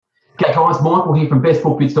G'day guys, Michael here from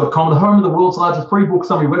bestbookbits.com, the home of the world's largest free book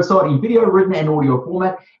summary website in video, written and audio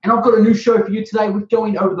format. And I've got a new show for you today. We're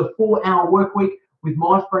going over the 4-hour work week with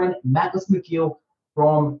my friend Matlas McGill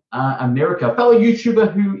from America, a fellow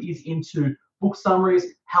YouTuber who is into book summaries,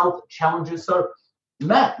 health challenges. So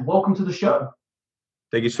Matt, welcome to the show.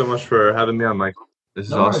 Thank you so much for having me on, Michael. This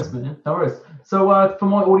is awesome. Worries, man. No worries. So for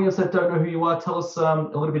my audience that don't know who you are, tell us a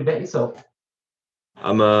little bit about yourself.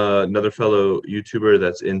 I'm another fellow YouTuber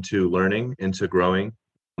that's into learning, into growing.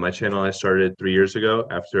 My channel I started 3 years ago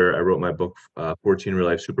after I wrote my book, 14 Real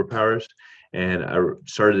Life Superpowers. And I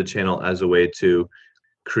started the channel as a way to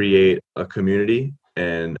create a community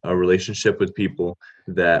and a relationship with people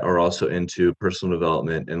that are also into personal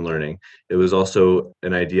development and learning. It was also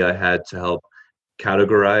an idea I had to help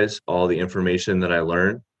categorize all the information that I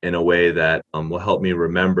learned in a way that will help me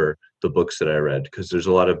remember the books that I read, because there's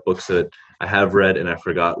a lot of books that I have read and I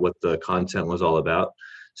forgot what the content was all about.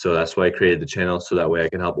 So that's why I created the channel, so that way I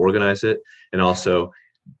can help organize it and also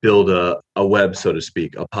build a web, so to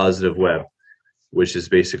speak, a positive web, which is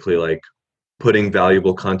basically like putting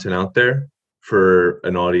valuable content out there for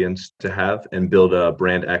an audience to have and build a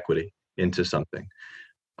brand equity into something.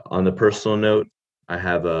 On the personal note, I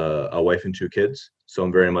have a wife and 2 kids, so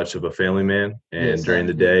I'm very much of a family man. And Yes, during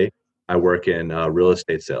the day, I work in real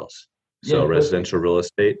estate sales, so residential real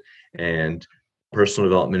estate. And personal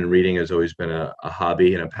development and reading has always been a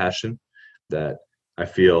hobby and a passion that I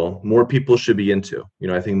feel more people should be into.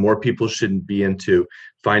 I think more people should be into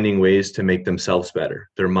finding ways to make themselves better,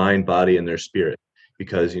 their mind, body, and their spirit.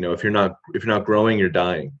 Because if you're not growing, you're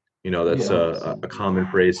dying. That's a common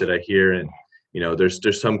phrase that I hear. And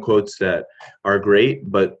there's some quotes that are great,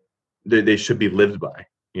 but they should be lived by.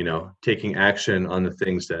 Taking action on the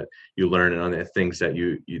things that you learn and on the things that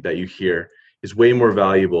you hear is way more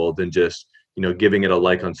valuable than just giving it a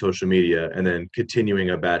like on social media and then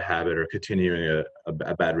continuing a bad habit or continuing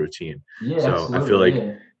a bad routine. So I feel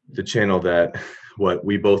like the channel that what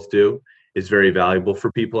we both do is very valuable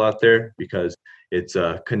for people out there, because it's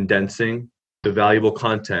condensing the valuable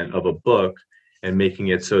content of a book and making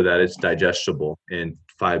it so that it's digestible in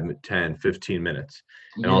 5, 10, 15 minutes.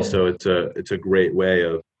 And also it's a great way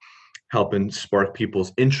of helping spark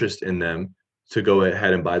people's interest in them to go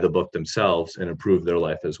ahead and buy the book themselves and improve their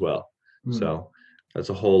life as well. So that's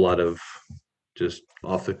a whole lot of just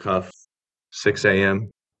off the cuff, 6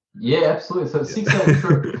 a.m. Yeah, absolutely. So 6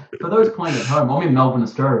 a.m. for those playing at home, I'm in Melbourne,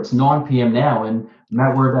 Australia. It's 9 p.m. now. And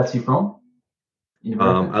Matt, whereabouts are you from?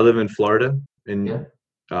 I live in Florida in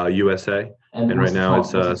USA. And right now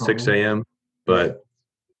it's 6 a.m. But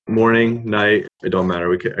morning, night, it don't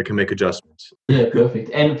matter. I can make adjustments. Yeah,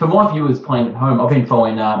 perfect. And for my viewers playing at home, I've been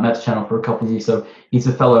following Matt's channel for a couple of years. So he's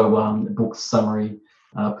a fellow book summary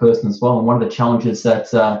person as well. And one of the challenges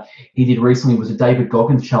that he did recently was a David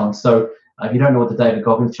Goggins challenge. So if you don't know what the David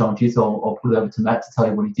Goggins challenge is, I'll put it over to Matt to tell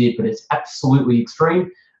you what he did. But it's absolutely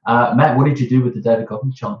extreme. Matt, what did you do with the David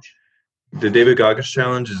Goggins challenge? The David Goggins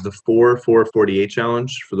challenge is the 4-4-48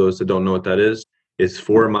 challenge. For those that don't know what that is, it's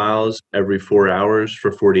 4 miles every 4 hours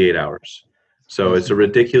for 48 hours. So it's a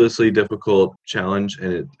ridiculously difficult challenge,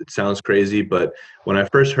 and it sounds crazy, but when I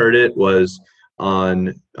first heard it was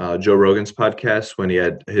on Joe Rogan's podcast when he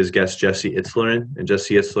had his guest Jesse Itzler in. And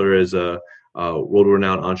Jesse Itzler is a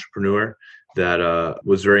world-renowned entrepreneur that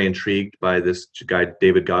was very intrigued by this guy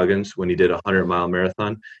David Goggins. When he did a 100-mile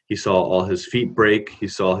marathon, he saw all his feet break, he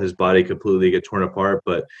saw his body completely get torn apart,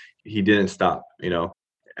 but he didn't stop,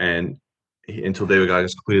 and until David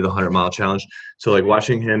Goggins completed the 100-mile challenge. So like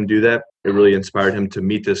watching him do that, it really inspired him to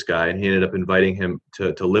meet this guy, and he ended up inviting him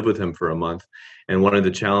to live with him for a month. And one of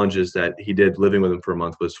the challenges that he did living with him for a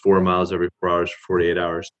month was 4 miles every 4 hours for 48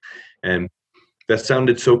 hours. And that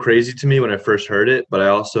sounded so crazy to me when I first heard it, but I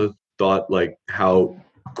also thought like how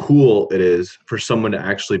cool it is for someone to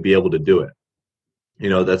actually be able to do it.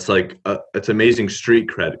 That's like it's amazing street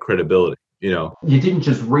credibility. You didn't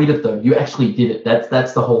just read it though, you actually did it.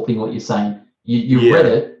 That's the whole thing, what you're saying. You read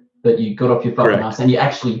it, but you got off your fucking ass and you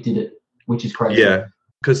actually did it, which is crazy. Yeah,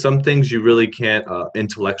 because some things you really can't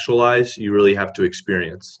intellectualize, you really have to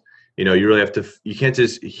experience. You really have to, you can't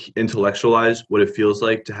just intellectualize what it feels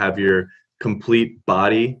like to have your complete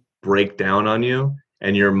body break down on you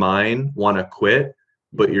and your mind want to quit,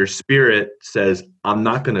 but your spirit says, I'm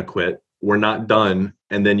not going to quit, we're not done.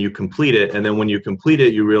 And then you complete it. And then when you complete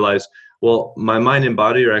it, you realize, well, my mind and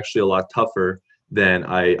body are actually a lot tougher than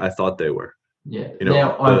I thought they were. Yeah.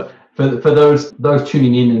 Now, For those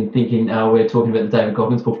tuning in and thinking we're talking about the David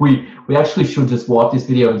Goggins book, we actually should just wipe this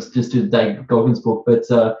video and just do the David Goggins book. But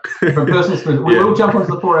from personal experience, we will jump onto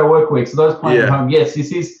the 4-hour work week. So those playing at home, yes,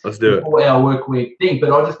 this is the 4-hour work week thing.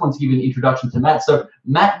 But I just want to give you an introduction to Matt. So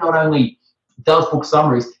Matt not only does book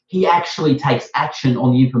summaries, he actually takes action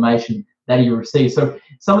on the information that he receives. So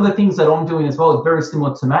some of the things that I'm doing as well is very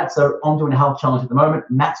similar to Matt. So I'm doing a health challenge at the moment.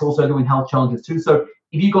 Matt's also doing health challenges too. So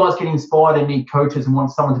if you guys get inspired and need coaches and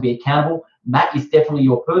want someone to be accountable, Matt is definitely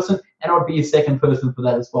your person, and I'd be a second person for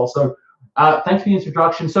that as well. So thanks for the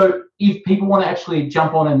introduction. So if people want to actually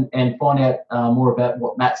jump on and find out more about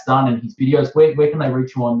what Matt's done and his videos, where can they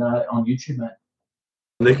reach you on YouTube, Matt?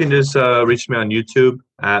 They can just reach me on YouTube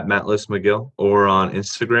at Matlas McGill or on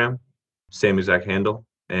Instagram, same exact handle,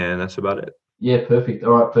 and that's about it. Yeah, perfect.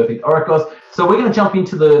 All right, perfect. All right, guys. So we're going to jump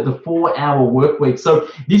into the 4-hour work week. So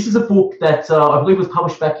this is a book that I believe was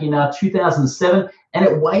published back in 2007, and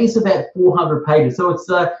it weighs about 400 pages. So it's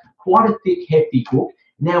quite a thick, hefty book.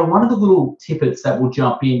 Now, one of the little tidbits that will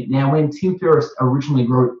jump in. Now, when Tim Ferriss originally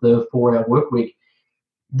wrote the 4-hour work week,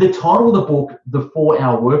 the title of the book, The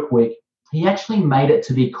 4-Hour Work Week, he actually made it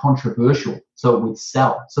to be controversial, so it would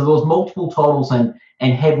sell. So there was multiple titles and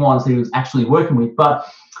headlines that he was actually working with, but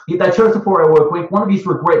they chose the 4-hour work week. One of his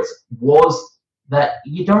regrets was that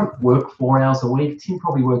you don't work 4 hours a week. Tim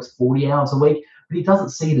probably works 40 hours a week, but he doesn't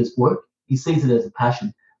see it as work. He sees it as a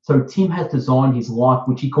passion. So Tim has designed his life,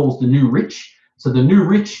 which he calls the new rich. So the new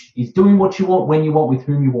rich is doing what you want, when you want, with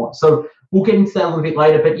whom you want. So we'll get into that a little bit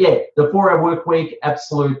later. But yeah, the 4-hour work week,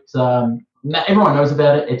 absolute, everyone knows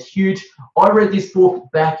about it. It's huge. I read this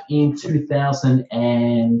book back in 2000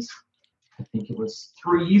 and I think it was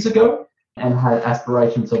 3 years ago, and had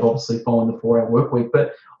aspirations of obviously following the 4-hour work week.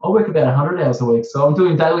 But I work about 100 hours a week. So I'm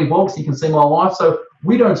doing daily vlogs. You can see my life. So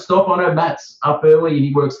we don't stop. I know Matt's up early and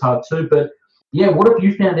he works hard too. But yeah, what have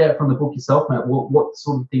you found out from the book yourself, Matt? What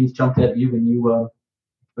sort of things jumped out at you when you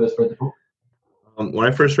first read the book? When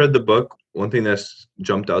I first read the book, one thing that's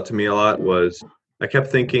jumped out to me a lot was I kept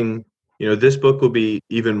thinking, this book will be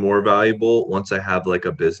even more valuable once I have like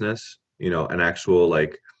a business, an actual,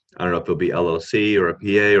 like, I don't know if it'll be LLC or a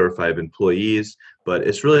PA or if I have employees, but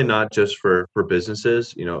it's really not just for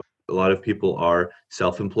businesses. A lot of people are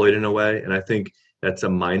self-employed in a way. And I think that's a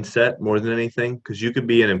mindset more than anything, because you could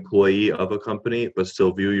be an employee of a company, but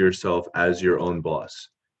still view yourself as your own boss,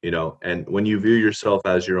 and when you view yourself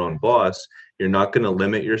as your own boss, you're not going to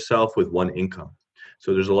limit yourself with one income.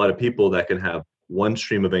 So there's a lot of people that can have one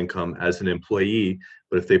stream of income as an employee,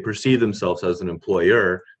 but if they perceive themselves as an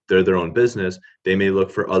employer, they're their own business, they may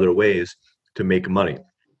look for other ways to make money,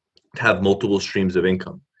 to have multiple streams of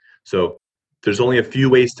income. So there's only a few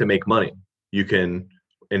ways to make money. You can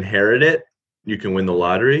inherit it, you can win the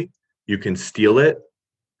lottery, you can steal it,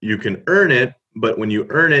 you can earn it, but when you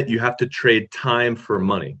earn it, you have to trade time for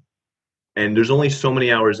money. And there's only so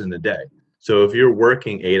many hours in the day. So if you're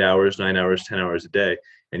working 8 hours, 9 hours, 10 hours a day,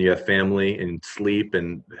 and you have family and sleep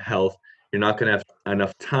and health, you're not going to have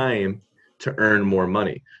enough time to earn more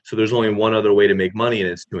money. So there's only one other way to make money, and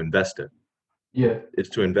it's to invest it. Yeah. It's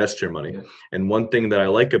to invest your money. Yeah. And one thing that I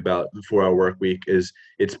like about the 4-hour work week is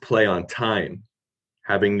its play on time,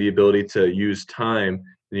 having the ability to use time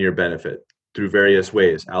in your benefit through various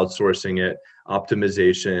ways, outsourcing it,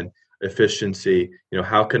 optimization, efficiency.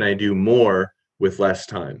 How can I do more with less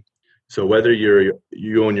time? So whether you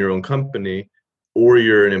own your own company or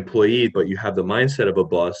you're an employee, but you have the mindset of a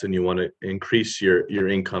boss and you want to increase your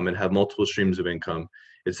income and have multiple streams of income,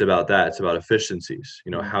 it's about that. It's about efficiencies.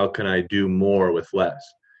 How can I do more with less?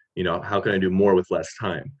 How can I do more with less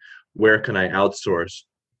time? Where can I outsource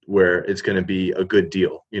where it's going to be a good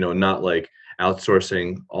deal? Not like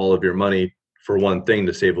outsourcing all of your money for one thing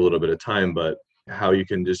to save a little bit of time, but how you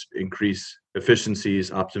can just increase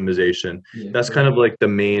efficiencies, optimization. Yeah, that's kind of like the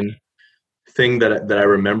main thing that I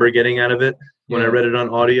remember getting out of it when I read it on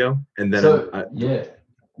audio. And then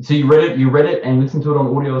so you read it and listened to it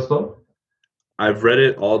on audio as well? I've read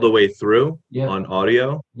it all the way through on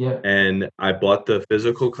audio. Yeah. And I bought the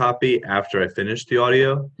physical copy after I finished the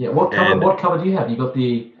audio. Yeah. What cover do you have? You got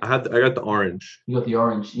the I got the orange. You got the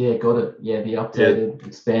orange. Yeah, got it. Yeah, the updated,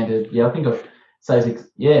 expanded. Yeah, I think I've says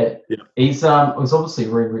He's it was obviously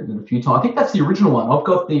rewritten a few times. I think that's the original one. I've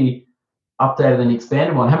got the updated and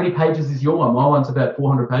expanded one. How many pages is your one? My one's about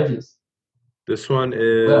 400 pages. This one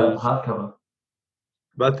is hardcover.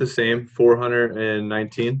 About the same,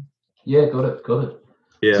 419. Yeah, got it.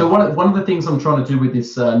 Yeah. So one of the things I'm trying to do with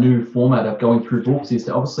this new format of going through books is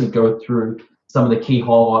to obviously go through some of the key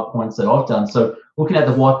highlight points that I've done. So looking at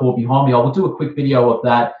the whiteboard behind me, I will do a quick video of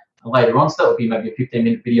that later on. So that will be maybe a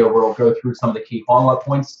 15-minute video where I'll go through some of the key highlight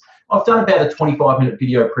points. I've done about a 25-minute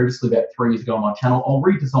video previously about 3 years ago on my channel. I'll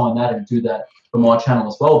redesign that and do that for my channel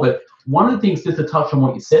as well. But one of the things, just to touch on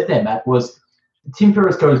what you said there, Matt, was Tim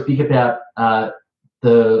Ferriss goes big about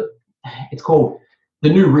it's called the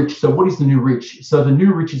new rich. So what is the new rich? So the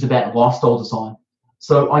new rich is about lifestyle design.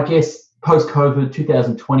 So I guess post-COVID,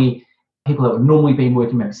 2020, people that would normally been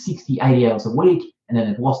working maybe 60, 80 hours a week, and then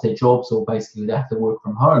they've lost their jobs or basically they have to work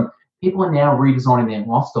from home. People are now redesigning their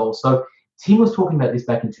lifestyle. So Tim was talking about this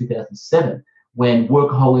back in 2007 when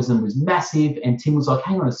workaholism was massive, and Tim was like,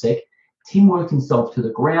 hang on a sec. Tim worked himself to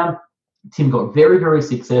the ground. Tim got very, very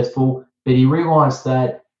successful, but he realized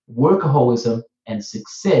that workaholism and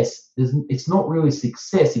success, it's not really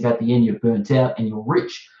success if at the end you're burnt out and you're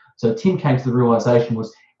rich. So Tim came to the realization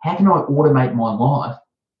was, how can I automate my life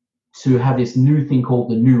to have this new thing called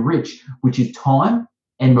the new rich, which is time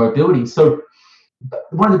and mobility. So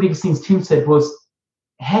one of the biggest things Tim said was,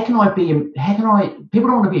 people don't want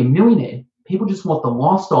to be a millionaire. People just want the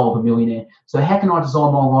lifestyle of a millionaire. So how can I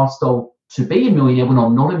design my lifestyle to be a millionaire when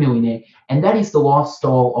I'm not a millionaire? And that is the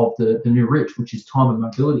lifestyle of the new rich, which is time and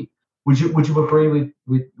mobility. Would you agree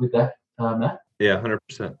with that, Matt? Yeah,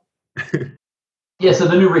 100%. Yeah, so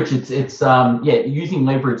the new rich, it's using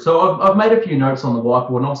leverage. So I've made a few notes on the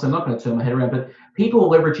whiteboard, and obviously I'm not going to turn my head around, but people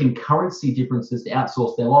are leveraging currency differences to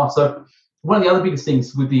outsource their life. So one of the other biggest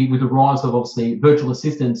things with the rise of obviously virtual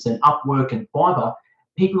assistants and Upwork and Fiverr,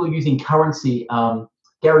 people are using currency.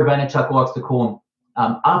 Gary Vaynerchuk likes to call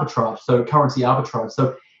them arbitrage, so currency arbitrage.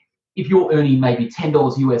 So if you're earning maybe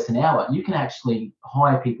 $10 US an hour, you can actually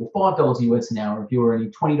hire people $5 US an hour. If you're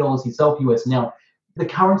earning $20 yourself US an hour, the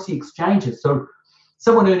currency exchanges. So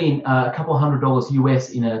someone earning a couple of $100 US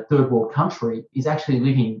in a third world country is actually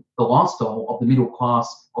living the lifestyle of the middle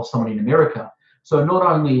class of someone in America. So not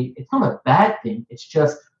only, it's not a bad thing, it's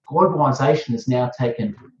just globalization has now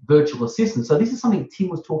taken virtual assistants. So this is something Tim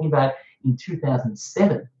was talking about in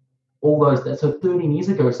 2007, so 13 years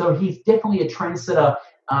ago. So he's definitely a trendsetter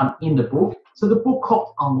in the book. So the book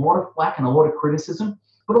copped a lot of flack and a lot of criticism,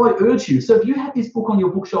 but I urge you, so if you have this book on your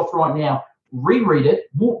bookshelf right now, reread it.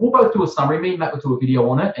 We'll both do a summary. Me and Matt will do a video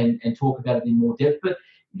on it and talk about it in more depth. But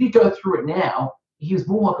if you go through it now,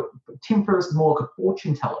 Tim Ferriss is more like a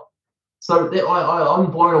fortune teller. So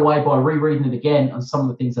I'm blown away by rereading it again on some of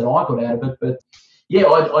the things that I got out of it. But yeah,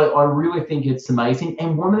 I really think it's amazing.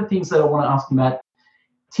 And one of the things that I want to ask you, Matt,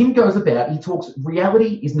 Tim goes about, he talks,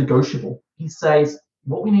 reality is negotiable. He says,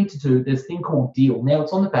 what we need to do, there's a thing called DEAL. Now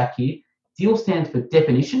it's on the back here. DEAL stands for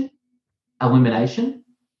definition, elimination,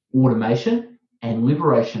 automation, and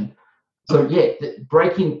liberation. So yeah,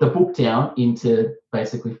 breaking the book down into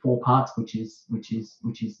basically 4 parts, which is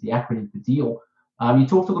the acronym for DEAL. You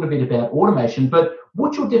talked a little bit about automation, but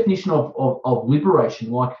what's your definition of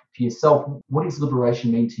liberation? Like for yourself, what does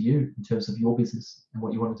liberation mean to you in terms of your business and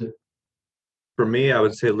what you want to do? For me, I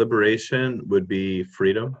would say liberation would be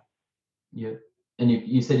freedom. Yeah, and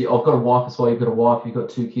you said I've got a wife as well. You've got a wife. You've got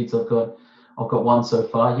 2 kids. I've got one so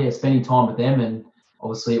far. Yeah, spending time with them and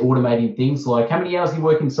obviously automating things. Like how many hours are you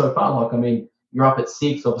working so far? Like I mean, you're up at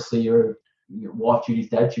 6. Obviously, your wife duties,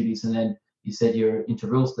 dad duties, and then you said you're into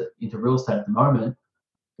real estate at the moment.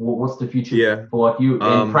 What's the future for like you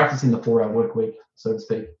and practicing the 4-hour work week, so to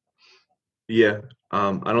speak? Yeah,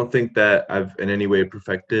 I don't think that I've in any way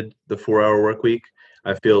perfected the 4-hour work week.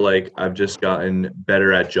 I feel like I've just gotten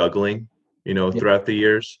better at juggling, throughout the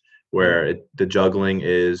years, where the juggling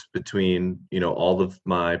is between, all of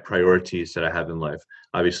my priorities that I have in life.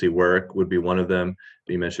 Obviously, work would be one of them.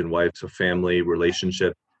 You mentioned wife, so family,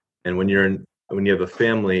 relationship. And when you have a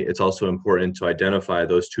family, it's also important to identify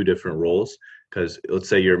those 2 different roles. Because let's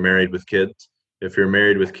say you're married with kids. If you're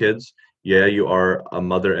married with kids, yeah, you are a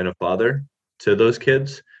mother and a father to those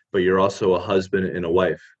kids, but you're also a husband and a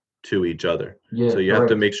wife to each other. So you have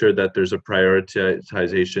to make sure that there's a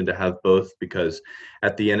prioritization to have both, because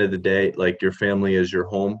at the end of the day, like your family is your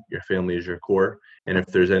home, your family is your core. And if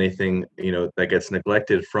there's anything, that gets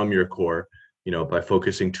neglected from your core, by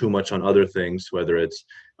focusing too much on other things, whether it's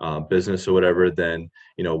business or whatever, then,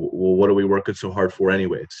 well, what are we working so hard for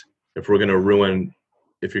anyways? If you're going to ruin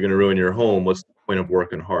your home, what's the point of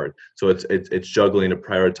working hard? So it's juggling to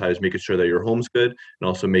prioritize, making sure that your home's good and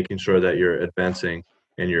also making sure that you're advancing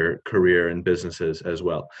in your career and businesses as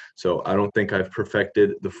well. So I don't think I've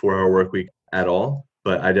perfected the 4-hour work week at all,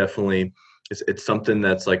 but I definitely, it's something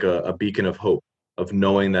that's like a beacon of hope, of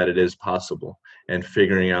knowing that it is possible and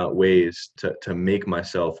figuring out ways to make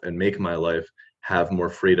myself and make my life have more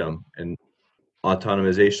freedom. And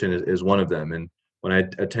autonomization is one of them. And when I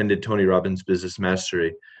attended Tony Robbins' Business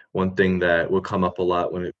Mastery, one thing that will come up a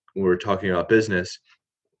lot when we're talking about business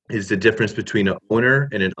is the difference between an owner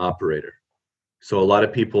and an operator. So a lot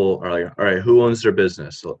of people are like, all right, who owns their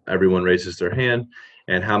business? So everyone raises their hand.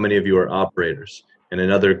 And how many of you are operators? And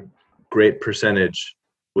another great percentage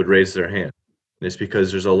would raise their hand. And it's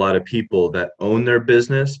because there's a lot of people that own their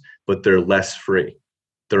business, but they're less free.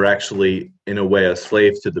 They're actually, in a way, a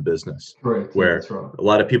slave to the business. Correct. Yeah, Where that's right. a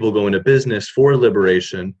lot of people go into business for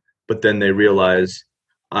liberation, but then they realize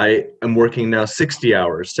I am working now 60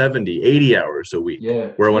 hours, 70, 80 hours a week. Yeah.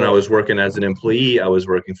 Where when I Yeah. was working as an employee, I was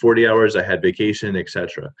working 40 hours, I had vacation,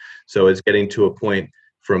 etc. So it's getting to a point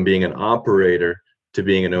from being an operator to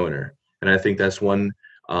being an owner. And I think that's one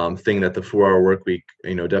thing that the 4-hour work week,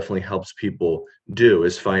 definitely helps people do,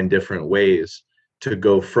 is find different ways to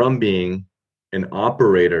go from being an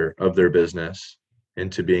operator of their business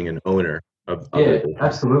into being an owner of their Yeah, business.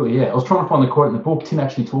 absolutely. Yeah. I was trying to find the quote in the book. Tim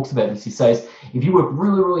actually talks about this. He says, if you work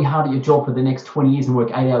really, really hard at your job for the next 20 years and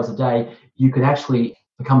work 8 hours a day, you could actually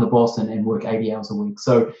become the boss and work 80 hours a week.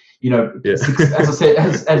 So, Yeah. as I said,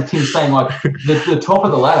 as Tim's saying, like the top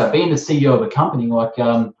of the ladder, being the CEO of a company, like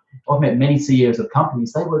I've met many CEOs of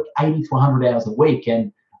companies, they work 80 to 100 hours a week.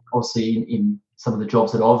 And obviously in some of the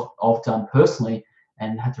jobs that I've done personally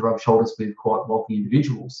and had to rub shoulders with quite wealthy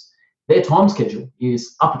individuals, their time schedule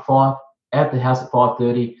is up at 5, out the house at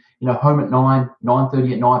 5:30, home at 9,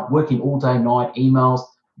 9:30 at night, working all day night, emails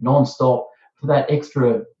non-stop for that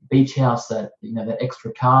extra beach house, that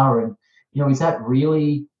extra car. And, is that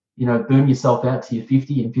really, burn yourself out to your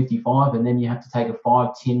 50 and 55, and then you have to take a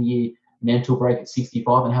 5-10 year mental break at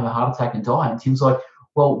 65 and have a heart attack and die? And Tim's like,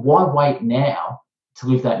 well, why wait now to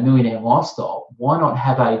live that millionaire lifestyle? Why not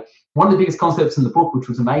have one of the biggest concepts in the book, which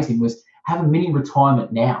was amazing, was have a mini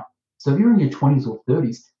retirement now. So if you're in your 20s or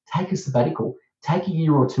 30s, take a sabbatical, take a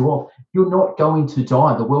year or two off. You're not going to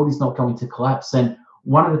die. The world is not going to collapse. And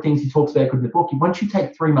one of the things he talks about in the book, once you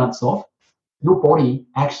take 3 months off, your body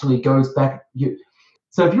actually goes back.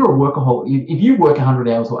 So if you're a workaholic, if you work 100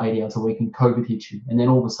 hours or 80 hours a week and COVID hits you, and then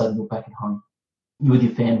all of a sudden you're back at home, you're with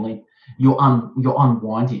your family, you're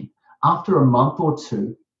unwinding. After a month or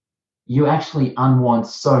two, you actually unwind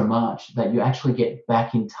so much that you actually get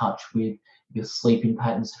back in touch with your sleeping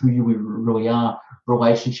patterns, who you really are,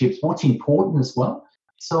 relationships, what's important as well.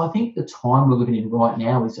 So I think the time we're living in right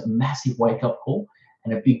now is a massive wake-up call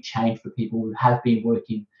and a big change for people who have been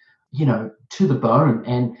working, to the bone,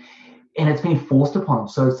 and it's been forced upon them.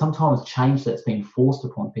 So sometimes change that's been forced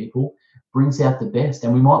upon people brings out the best.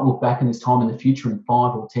 And we might look back in this time in the future in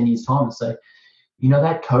 5 or 10 years' time and say,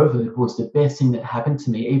 that COVID was the best thing that happened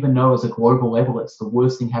to me, even though as a global level, it's the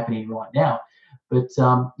worst thing happening right now. But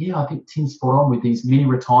I think Tim's spot on with these mini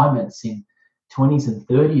retirements in 20s and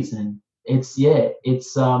 30s. And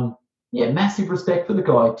it's massive respect for the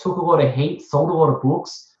guy. Took a lot of heat, sold a lot of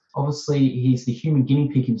books. Obviously, he's the human guinea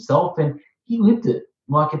pig himself, and he lived it.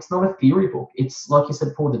 Like, it's not a theory book. It's, like you said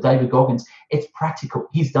before, the David Goggins. It's practical.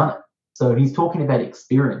 He's done it. So he's talking about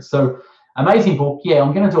experience. So amazing book. Yeah,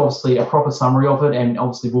 I'm going to do obviously a proper summary of it, and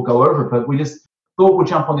obviously we'll go over it. But we just thought we'd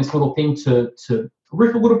jump on this little thing to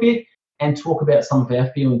riff a little bit and talk about some of our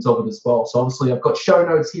feelings of it as well. So obviously I've got show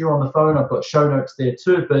notes here on the phone. I've got show notes there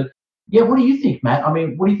too. But yeah, what do you think, Matt? I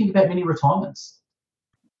mean, what do you think about mini retirements?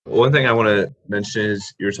 One thing I want to mention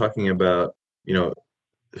is you're talking about,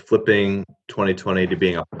 flipping 2020 to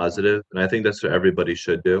being a positive. And I think that's what everybody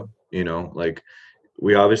should do. Like,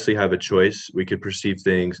 we obviously have a choice. We could perceive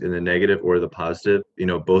things in the negative or the positive.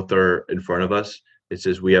 Both are in front of us. It's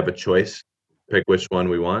just we have a choice, pick which one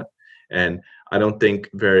we want. And I don't think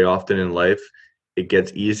very often in life it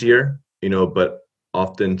gets easier, but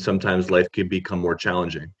often sometimes life can become more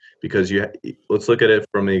challenging because let's look at it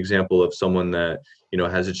from the example of someone that,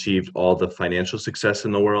 has achieved all the financial success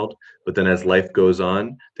in the world, but then as life goes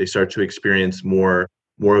on, they start to experience more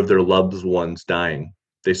of their loved ones dying.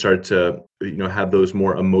 They start to, have those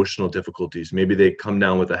more emotional difficulties. Maybe they come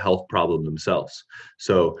down with a health problem themselves.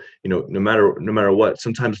 So, no matter what,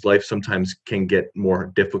 sometimes life can get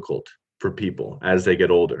more difficult for people as they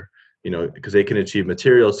get older, because they can achieve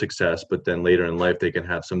material success, but then later in life, they can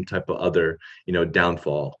have some type of other,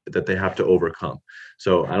 downfall that they have to overcome.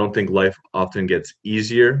 So I don't think life often gets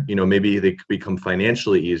easier. Maybe they become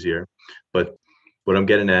financially easier, but what I'm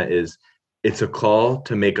getting at is it's a call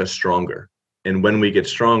to make us stronger. And when we get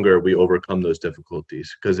stronger, we overcome those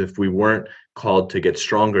difficulties. Because if we weren't called to get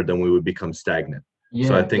stronger, then we would become stagnant. Yeah,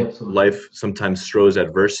 so I think absolutely. Life sometimes throws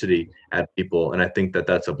adversity at people. And I think that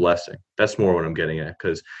that's a blessing. That's more what I'm getting at.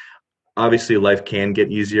 Because obviously life can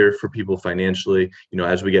get easier for people financially.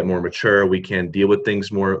 As we get more mature, we can deal with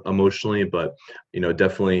things more emotionally. But,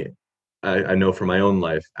 definitely, I know from my own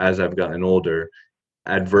life, as I've gotten older,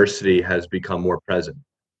 adversity has become more present.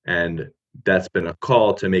 And that's been a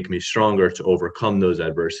call to make me stronger to overcome those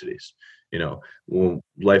adversities. Well,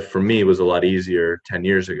 life for me was a lot easier 10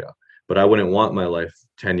 years ago, but I wouldn't want my life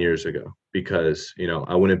 10 years ago because,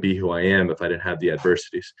 I wouldn't be who I am if I didn't have the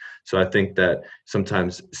adversities. So I think that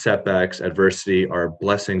sometimes setbacks, adversity are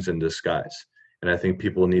blessings in disguise. And I think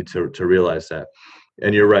people need to realize that.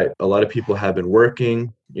 And you're right. A lot of people have been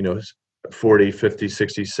working, 40, 50,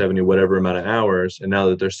 60, 70, whatever amount of hours. And now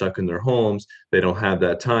that they're stuck in their homes, they don't have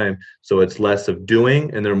that time. So it's less of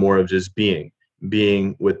doing and they're more of just being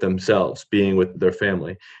with themselves, being with their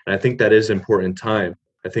family. And I think that is important time.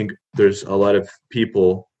 I think there's a lot of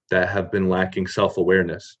people that have been lacking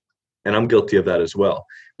self-awareness. And I'm guilty of that as well.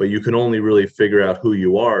 But you can only really figure out who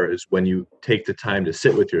you are is when you take the time to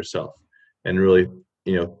sit with yourself and really,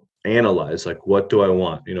 analyze, like, what do I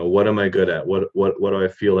want? What am I good at? What do I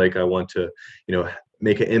feel like I want to,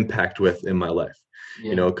 make an impact with in my life?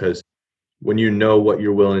 Yeah. Because when you know what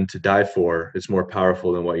you're willing to die for, it's more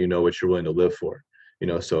powerful than what you're willing to live for.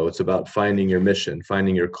 So it's about finding your mission,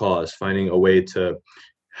 finding your cause, finding a way to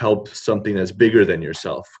help something that's bigger than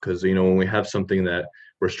yourself. Because, when we have something that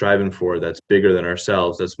we're striving for that's bigger than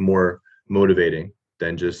ourselves, that's more motivating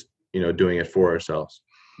than just, doing it for ourselves.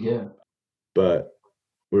 Yeah. But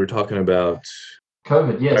we were talking about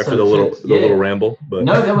COVID, yeah. Sorry for the little ramble, but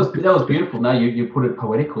no, that was beautiful. No, you put it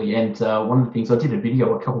poetically. And one of the things, I did a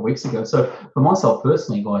video a couple of weeks ago. So for myself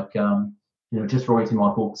personally, like just writing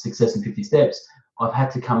my book Success in 50 Steps, I've had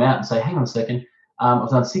to come out and say, hang on a second, I've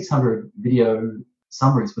done 600 video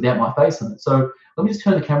summaries without my face on it. So let me just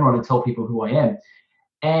turn the camera on and tell people who I am.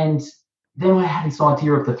 And then I had this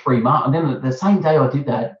idea of the 3 masks. And then the same day I did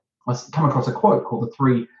that, I come across a quote called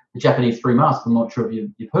the Japanese 3 masks. I'm not sure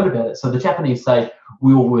if you've heard about it. So the Japanese say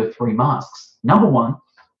we all wear 3 masks. Number 1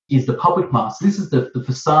 is the public mask. This is the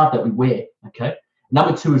facade that we wear, okay?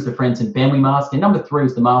 Number 2 is the friends and family mask. And number 3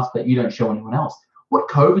 is the mask that you don't show anyone else. What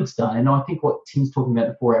COVID's done, and I think what Tim's talking about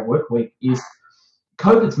in the 4-hour work week, is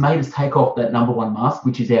COVID's made us take off that number 1 mask,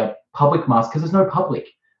 which is our public mask, because there's no public.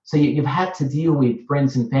 So you've had to deal with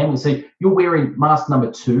friends and family. So you're wearing mask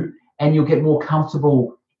number 2, and you'll get more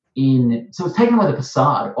comfortable so it's taken away the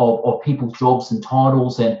facade of people's jobs and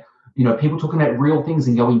titles and, people talking about real things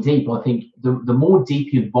and going deep. I think the more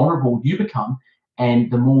deep and vulnerable you become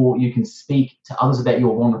and the more you can speak to others about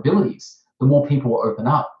your vulnerabilities, the more people will open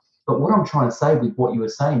up. But what I'm trying to say with what you were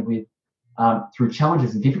saying with through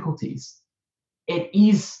challenges and difficulties,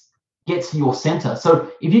 gets to your center.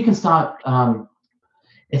 So if you can start,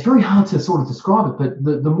 it's very hard to sort of describe it,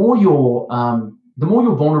 but the more you're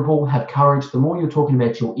vulnerable, have courage, the more you're talking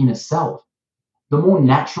about your inner self, the more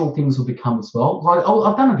natural things will become as well. Like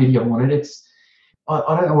I've done a video on it.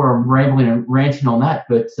 I don't know where I'm rambling and ranting on that,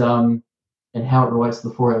 but and how it relates to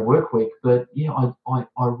the 4-hour work week. But yeah, I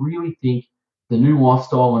really think the new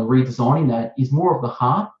lifestyle and redesigning that is more of the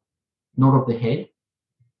heart, not of the head.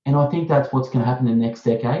 And I think that's what's going to happen in the next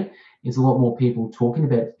decade, is a lot more people talking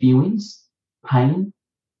about feelings, pain,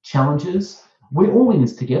 challenges. We're all in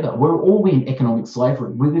this together. We're all in economic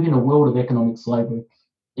slavery. We live in a world of economic slavery.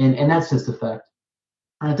 And that's just a fact.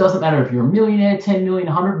 And it doesn't matter if you're a millionaire, 10 million,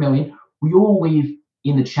 100 million, we all live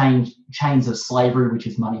in the chains of slavery, which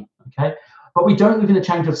is money, okay? But we don't live in the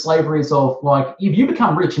chains of slavery of, like, if you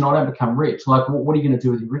become rich and I don't become rich, like, what are you going to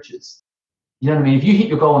do with your riches? You know what I mean? If you hit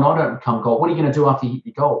your goal and I don't become goal, what are you going to do after you hit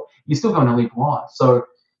your goal? You're still going to live life. So,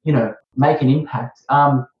 make an impact.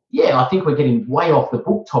 Yeah, I think we're getting way off the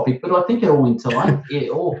book topic, but I think it all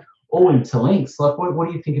interlinks. Like, what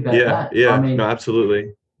do you think about that? Yeah, no,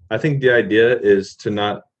 absolutely. I think the idea is to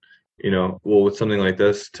not, with something like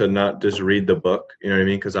this, to not just read the book, you know what I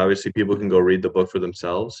mean? Because obviously people can go read the book for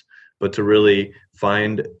themselves, but to really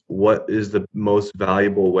find what is the most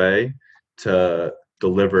valuable way to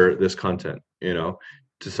deliver this content,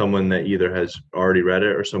 to someone that either has already read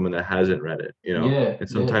it or someone that hasn't read it, Yeah, and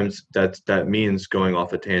sometimes that means going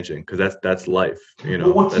off a tangent, because that's life,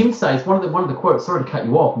 Well, what Tim says, one of the quotes, sorry to cut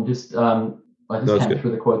you off, I just came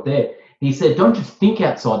through the quote there. He said, don't just think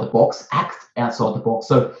outside the box, act outside the box.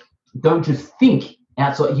 So don't just think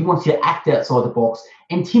outside, he wants you to act outside the box.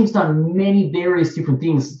 And Tim's done many various different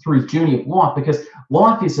things through his journey of life, because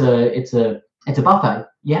life is a buffet.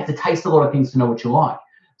 You have to taste a lot of things to know what you like.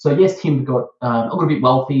 So yes, Tim got a little bit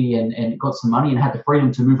wealthy and got some money and had the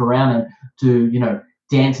freedom to move around and to,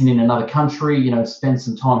 dancing in another country, spend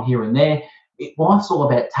some time here and there. Life's all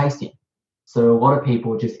about tasting. So a lot of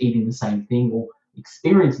people are just eating the same thing or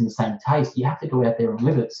experiencing the same taste. You have to go out there and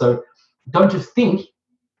live it. So don't just think,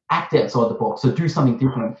 act outside the box. So do something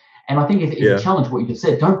different. And I think it's a challenge what you just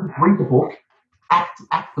said. Don't just read the book, act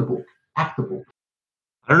the book.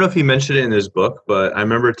 I don't know if he mentioned it in his book, but I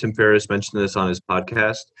remember Tim Ferriss mentioned this on his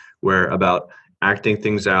podcast, where about acting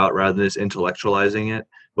things out rather than just intellectualizing it.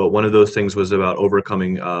 but one of those things was about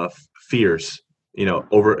overcoming fears.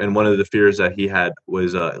 And one of the fears that he had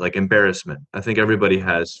was like embarrassment. I think everybody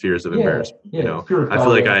has fears of embarrassment. Yeah, fear of I feel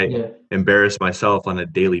like failure. I Yeah, embarrass myself on a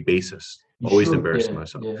daily basis, you always should. embarrassing Yeah,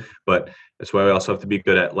 myself. yeah, But that's why we also have to be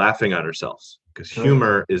good at laughing at ourselves, because correct.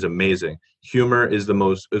 humor is amazing. Humor is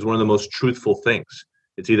one of the most truthful things.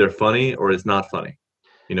 It's either funny or it's not funny.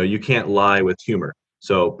 You can't lie with humor.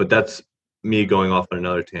 So, but that's me going off on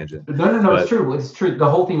another tangent. No, it's But true. It's true. The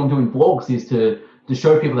whole thing I'm doing vlogs is to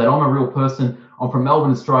show people that I'm a real person. I'm from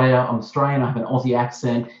Melbourne, Australia. I'm Australian. I have an Aussie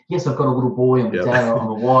accent. Yes, I've got a little boy. I'm a yep. dad. I'm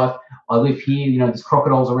a wife. I live here. There's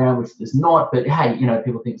crocodiles around, which there's not. But hey,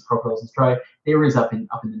 people think there's crocodiles in Australia. There is up in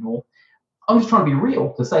the north. I'm just trying to be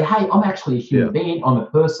real, to say, hey, I'm actually a human being. I'm a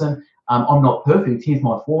person. I'm not perfect. Here's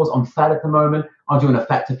my flaws. I'm fat at the moment. I'm doing a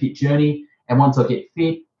fat to fit journey. And once I get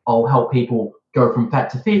fit, I'll help people go from fat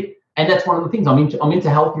to fit. And that's one of the things. I'm into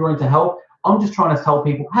health. You're into health. I'm just trying to tell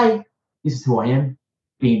people, hey, this is who I am.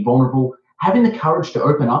 Being vulnerable, having the courage to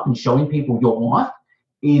open up and showing people your life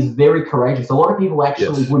is very courageous. A lot of people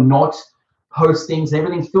actually would not post things and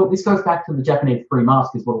everything's built. This goes back to the Japanese free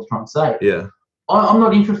mask is what I was trying to say. Yeah. I'm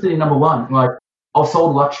not interested in number one. Like, I've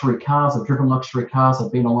sold luxury cars. I've driven luxury cars.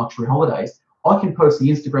 I've been on luxury holidays. I can post the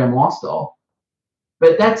Instagram lifestyle,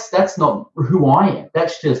 but that's not who I am.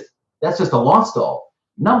 That's just a lifestyle.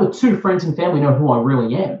 Number two, friends and family know who I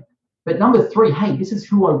really am. But number three, hey, this is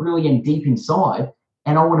who I really am deep inside,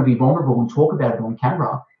 and I want to be vulnerable and talk about it on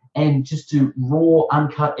camera and just do raw,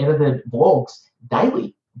 uncut, edited vlogs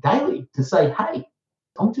daily to say, hey,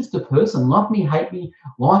 I'm just a person. Love me, hate me,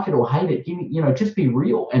 like it or hate it. Give me, just be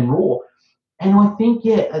real and raw. And I think,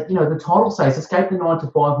 the title says, escape the 9 to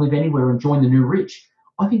 5, live anywhere, and join the new rich.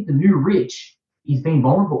 I think the new rich is being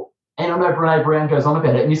vulnerable. And I know Brene Brown goes on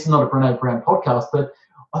about it, and this is not a Brene Brown podcast, but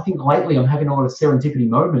I think lately I'm having a lot of serendipity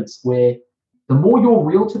moments where the more you're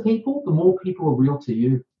real to people, the more people are real to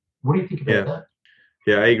you. What do you think about that?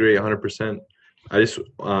 Yeah, I agree 100%. I just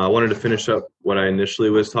wanted to finish up what I initially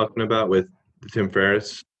was talking about with Tim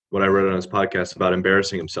Ferriss, what I read on his podcast about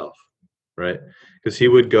embarrassing himself, right? Because he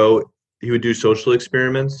would do social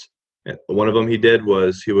experiments. And one of them he did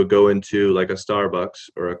was he would go into like a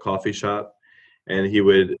Starbucks or a coffee shop, and he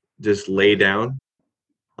would just lay down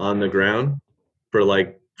on the ground for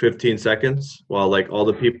like 15 seconds while like all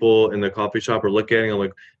the people in the coffee shop are looking at him. I'm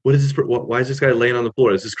like, what is this? Why is this guy laying on the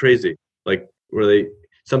floor? This is crazy. Like,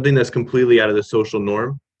 something that's completely out of the social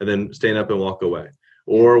norm, and then stand up and walk away,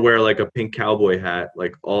 or wear like a pink cowboy hat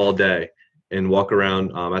like all day and walk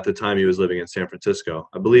around. At the time he was living in San Francisco.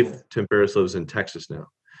 I believe Tim Ferriss lives in Texas now,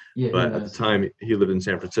 but at the time he lived in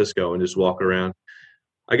San Francisco, and just walk around.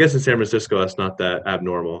 I guess in San Francisco that's not that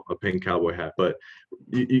abnormal, a pink cowboy hat, but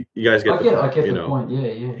you guys get the point. I get the point.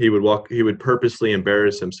 Yeah. He would purposely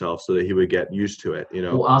embarrass himself so that he would get used to it. Go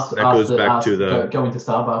into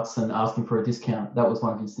Starbucks and asking for a discount. That was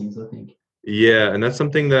one of his things, I think. Yeah, and that's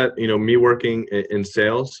something that, me working in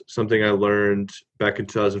sales, something I learned back in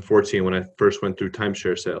 2014 when I first went through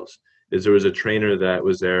timeshare sales, is there was a trainer that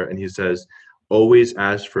was there, and he says, always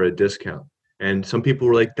ask for a discount. And some people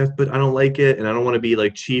were like, but I don't like it, and I don't want to be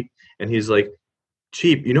like cheap. And he's like,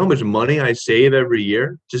 cheap? You know how much money I save every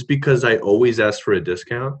year just because I always ask for a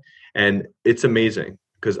discount? And it's amazing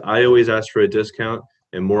because I always ask for a discount,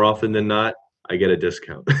 and more often than not, I get a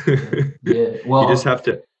discount. Yeah. Well, you just have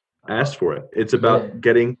to ask for it. It's about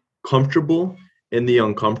getting comfortable in the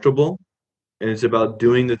uncomfortable, and it's about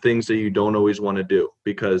doing the things that you don't always want to do,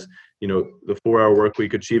 because the 4-hour work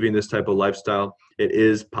week, achieving this type of lifestyle, it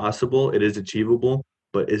is possible, it is achievable,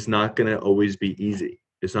 but it's not going to always be easy.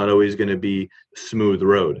 It's not always going to be smooth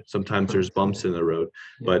road. Sometimes there's bumps in the road,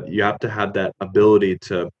 but you have to have that ability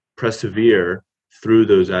to persevere through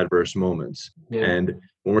those adverse moments. And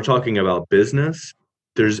when we're talking about business,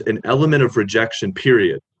 there's an element of rejection,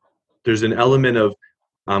 period. There's an element of,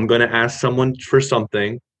 I'm going to ask someone for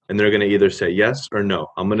something, and they're going to either say yes or no.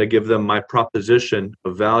 I'm going to give them my proposition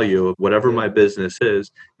of value of whatever my business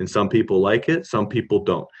is, and some people like it, some people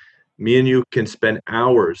don't. Me and you can spend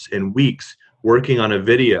hours and weeks working on a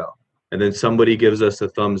video, and then somebody gives us a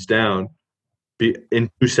thumbs down in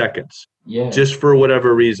 2 seconds, just for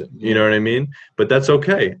whatever reason. You know what I mean? But that's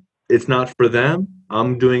okay. It's not for them.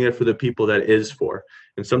 I'm doing it for the people that is for.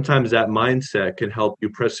 And sometimes that mindset can help you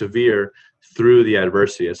persevere through the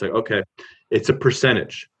adversity. It's like, okay, it's a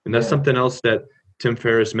percentage. And that's something else that Tim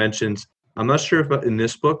Ferriss mentions. I'm not sure if in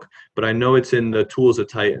this book, but I know it's in the Tools of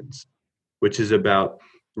Titans, which is about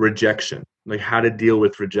rejection, like how to deal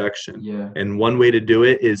with rejection. And one way to do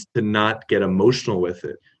it is to not get emotional with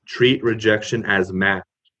it. Treat rejection as math,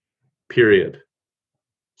 period.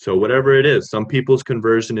 So whatever it is, some people's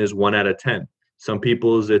conversion is 1 out of 10. Some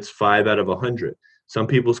people's it's 5 out of 100. Some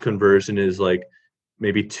people's conversion is like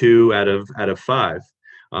maybe 2 out of 5.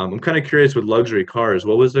 I'm kind of curious with luxury cars.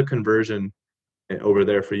 What was the conversion over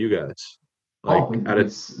there for you guys? Like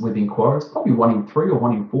with inquiries, probably 1 in 3 or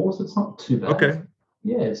 1 in 4, so it's not too bad. Okay.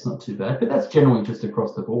 Yeah, it's not too bad, but that's generally just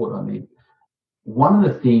across the board. I mean, one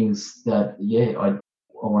of the things that I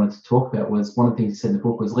wanted to talk about was one of the things you said in the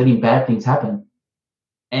book was letting bad things happen,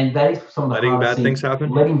 and that is some of the letting hardest bad things happen.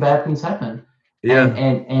 Letting bad things happen. Yeah,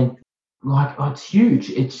 and like it's huge.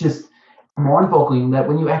 It's just mind-boggling that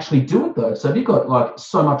when you actually do it though. So if you've got like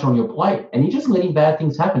so much on your plate and you're just letting bad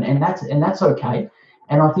things happen, and that's okay.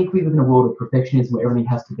 And I think we live in a world of perfectionism where everything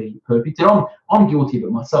has to be perfect. And I'm guilty of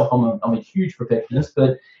it myself. I'm a huge perfectionist.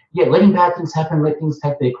 But yeah, letting bad things happen, let things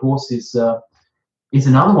take their course is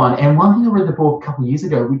another one. And one thing I read in the book a couple of years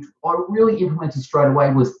ago, which I really implemented straight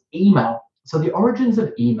away, was email. So the origins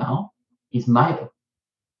of email is mail.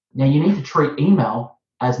 Now you need to treat email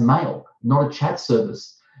as mail, not a chat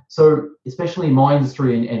service. So especially in my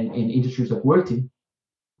industry and industries I've worked in,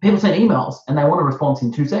 people send emails and they want a response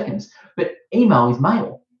in 2 seconds, but email is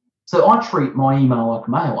mail. So I treat my email like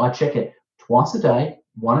mail. I check it twice a day,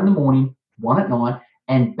 1 in the morning, 1 at night,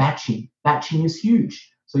 and batching. Batching is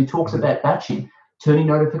huge. So he talks about batching, turning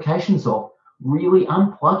notifications off, really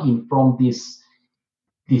unplugging from this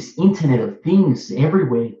internet of things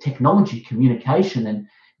everywhere, technology, communication, and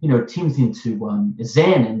Tim's into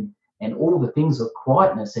Zen and all the things of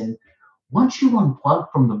quietness. And once you unplug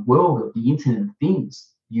from the world of the internet of things,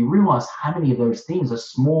 you realize how many of those things are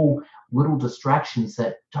small little distractions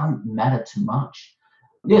that don't matter too much.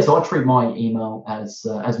 Yeah, so I treat my email as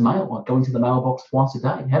mail, like going to the mailbox twice a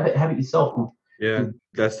day. How about yourself? Yeah,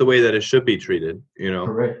 that's the way that it should be treated.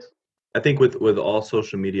 Correct. I think with all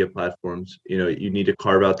social media platforms, you need to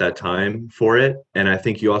carve out that time for it. And I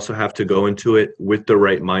think you also have to go into it with the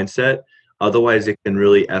right mindset. Otherwise, it can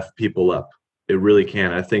really F people up. It really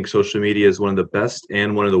can. I think social media is one of the best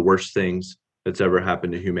and one of the worst things that's ever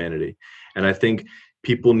happened to humanity. And I think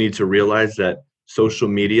people need to realize that social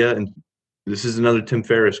media, and this is another Tim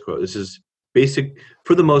Ferriss quote. This is basic,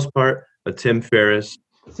 for the most part, a Tim Ferriss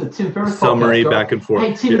It's a Tim Ferriss summary podcast, back and forth.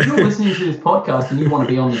 Hey, Tim, if you're listening to this podcast and you want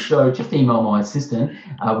to be on the show, just email my assistant,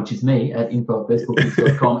 which is me, at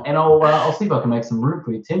info@bestbookbooks.com, and I'll see if I can make some room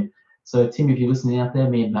for you, Tim. So, Tim, if you're listening out there,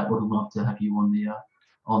 me and Matt would love to have you on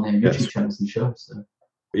their YouTube channels and shows. So.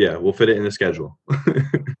 Yeah, we'll fit it in the schedule.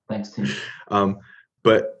 Thanks, Tim.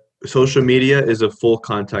 But social media is a full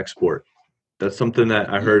contact sport. That's something that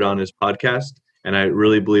I heard on his podcast, and I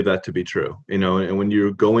really believe that to be true. And when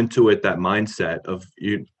you go into it, that mindset of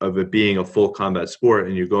it being a full combat sport,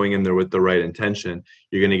 and you're going in there with the right intention,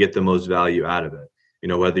 you're going to get the most value out of it.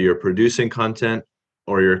 Whether you're producing content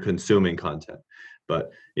or you're consuming content.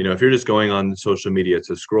 But if you're just going on social media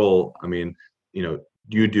to scroll, I mean,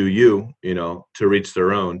 you do you, to reach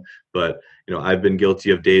their own. But, I've been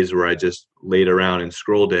guilty of days where I just laid around and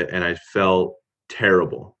scrolled it and I felt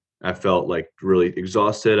terrible. I felt like really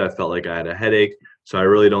exhausted. I felt like I had a headache. So I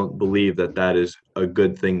really don't believe that is a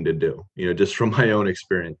good thing to do, just from my own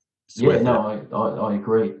experience. Yeah, no, I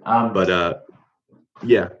agree.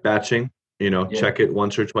 Batching, check it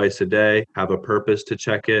once or twice a day, have a purpose to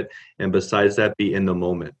check it. And besides that, be in the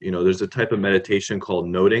moment. There's a type of meditation called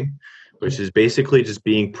noting, which is basically just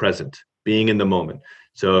being present, being in the moment.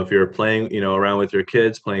 So if you're playing, around with your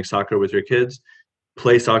kids, playing soccer with your kids,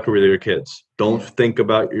 play soccer with your kids. Don't think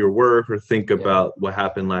about your work or think about what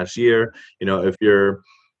happened last year. If you're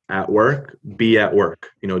at work, be at work.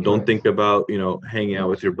 Don't think about, hanging out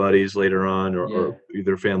with your buddies later on or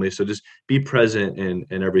either family. So just be present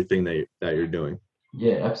in everything that you're doing.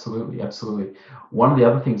 Yeah, absolutely. Absolutely. One of the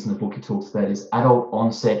other things in the book he talks about is adult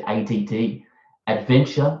onset ADD,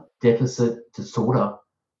 adventure deficit disorder.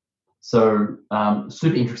 So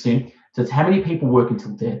super interesting. So it's how many people work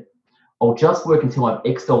until death. I'll just work until I have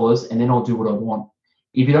X dollars and then I'll do what I want.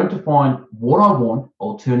 If you don't define what I want,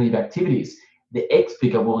 alternative activities, the X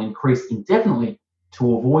figure will increase indefinitely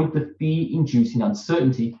to avoid the fear-inducing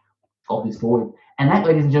uncertainty of this void. And that,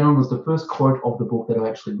 ladies and gentlemen, was the first quote of the book that I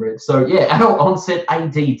actually read. So yeah, adult onset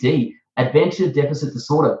ADD, adventure deficit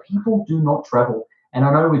disorder. People do not travel. And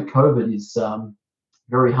I know with COVID is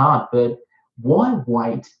very hard, but why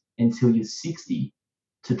wait until you're 60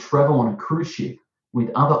 to travel on a cruise ship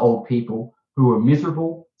with other old people who are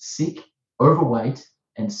miserable, sick, overweight,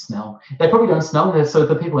 and smell? They probably don't smell. So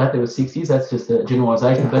the people out there with 60s, that's just a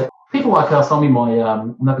generalization. But people like us, I'm in my,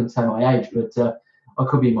 I'm not going to say my age, but I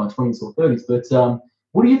could be in my 20s or 30s. But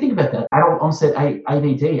what do you think about that? Adult onset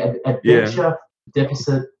ADD, adventure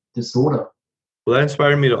deficit disorder. Well, that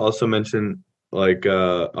inspired me to also mention like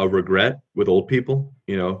a regret with old people.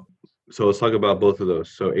 So let's talk about both of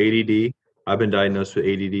those. So ADD, I've been diagnosed with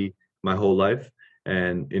ADD my whole life.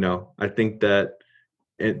 And, I think that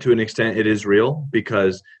to an extent it is real,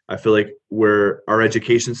 because I feel like our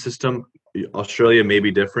education system, Australia may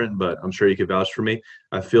be different, but I'm sure you could vouch for me.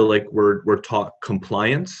 I feel like we're taught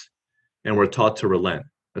compliance and we're taught to relent.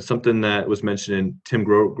 That's something that was mentioned in Tim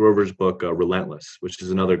Grover's book, Relentless, which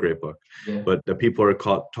is another great book. Yeah. But the people are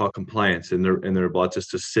taught compliance, and they're brought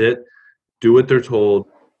just to sit, do what they're told.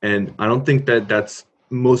 And I don't think that that's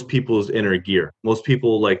most people's inner gear. Most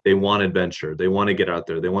people, like, they want adventure. They want to get out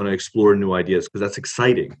there. They want to explore new ideas because that's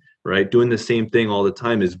exciting, right? Doing the same thing all the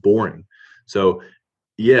time is boring. So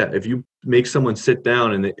yeah, if you make someone sit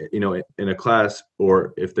down and in a class,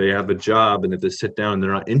 or if they have a job and if they sit down and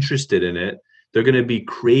they're not interested in it, they're going to be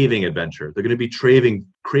craving adventure. They're going to be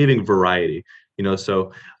craving variety,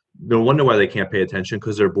 so no wonder why they can't pay attention,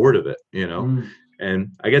 because they're bored of it,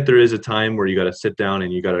 And I get there is a time where you got to sit down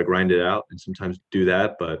and you got to grind it out, and sometimes do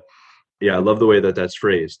that. But yeah, I love the way that that's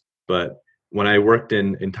phrased. But when I worked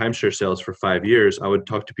in timeshare sales for 5 years, I would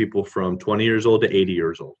talk to people from 20 years old to 80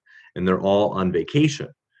 years old, and they're all on vacation.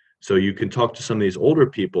 So you can talk to some of these older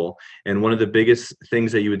people, and one of the biggest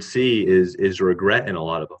things that you would see is regret in a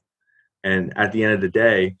lot of them. And at the end of the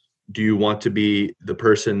day, do you want to be the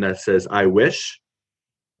person that says, I wish,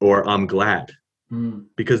 or I'm glad?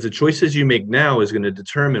 Because the choices you make now is going to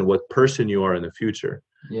determine what person you are in the future.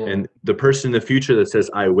 Yeah. And the person in the future that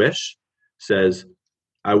says, I wish, says,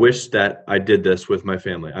 I wish that I did this with my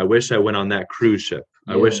family. I wish I went on that cruise ship.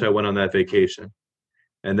 I wish I went on that vacation.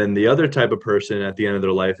 And then the other type of person at the end of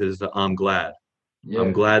their life is the I'm glad. Yeah.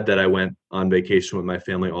 I'm glad that I went on vacation with my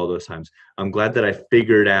family all those times. I'm glad that I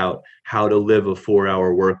figured out how to live a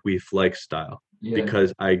 4-hour work week lifestyle. Yeah.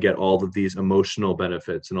 Because I get all of these emotional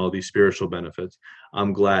benefits and all these spiritual benefits.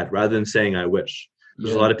 I'm glad, rather than saying I wish.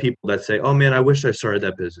 There's a lot of people that say, oh man, I wish I started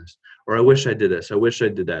that business, or I wish I did this, I wish I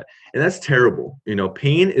did that. And that's terrible.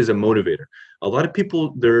 Pain is a motivator. A lot of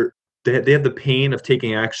people, they have the pain of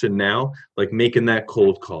taking action now, like making that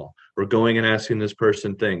cold call or going and asking this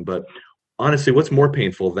person thing. But honestly, what's more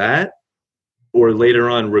painful, that or later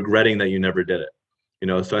on regretting that you never did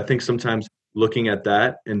it? So I think sometimes looking at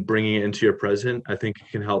that and bringing it into your present, I think it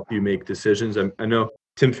can help you make decisions. I know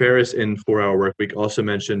Tim Ferriss in 4-Hour Workweek also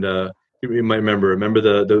mentioned, you might remember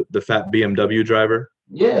the fat BMW driver.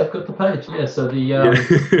 Yeah, I've got the page. Yeah, so he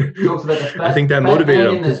talks about the fat, I think that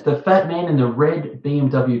motivated him. The fat man in the red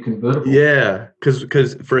BMW convertible. Yeah,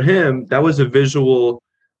 because for him, that was a visual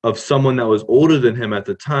of someone that was older than him at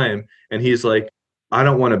the time, and he's like, I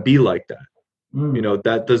don't want to be like that.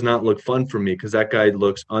 That does not look fun for me, because that guy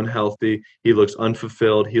looks unhealthy. He looks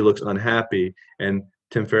unfulfilled. He looks unhappy. And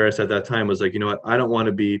Tim Ferriss at that time was like, you know what? I don't want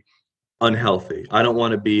to be unhealthy. I don't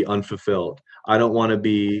want to be unfulfilled. I don't want to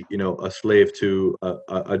be, a slave to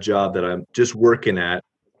a job that I'm just working at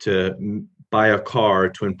to buy a car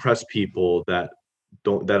to impress people that I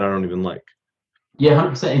don't even like. Yeah,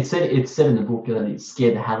 100%. It said in the book that it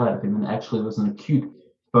scared the hell out of him, and actually it was an acute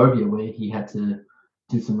phobia where he had to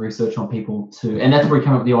do some research on people too, and that's where he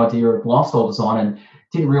came up with the idea of lifestyle design, and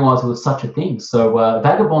didn't realize it was such a thing. So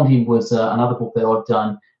Vagabonding was another book that I've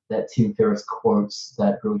done that Tim Ferriss quotes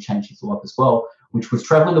that really changed his life as well, which was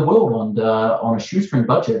traveling the world on a shoestring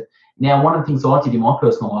budget. Now, one of the things I did in my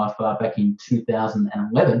personal life back in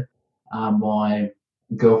 2011, my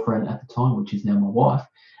girlfriend at the time, which is now my wife,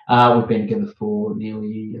 we've been together for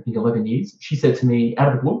nearly, I think, 11 years. She said to me out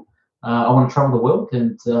of the blue, I want to travel the world,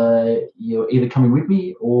 and you're either coming with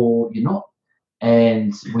me or you're not.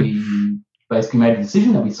 And we basically made a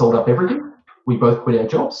decision that we sold up everything. We both quit our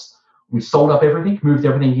jobs. We sold up everything, moved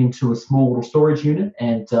everything into a small little storage unit,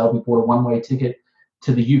 and we bought a one-way ticket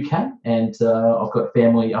to the UK. And I've got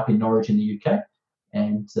family up in Norwich in the UK.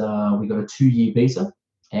 And we got a 2-year visa,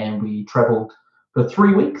 and we traveled for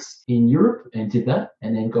 3 weeks in Europe and did that,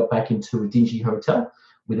 and then got back into a dingy hotel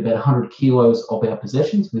with about 100 kilos of our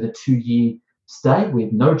possessions, with a 2-year stay,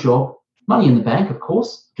 with no job, money in the bank, of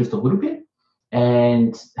course, just a little bit,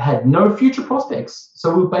 and had no future prospects.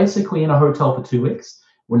 So we were basically in a hotel for 2 weeks.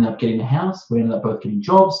 We ended up getting a house. We ended up both getting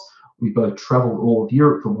jobs. We both traveled all of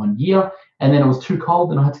Europe for 1 year. And then it was too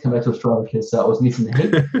cold, and I had to come back to Australia because I was missing the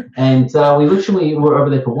heat. And we literally were over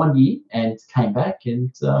there for 1 year and came back,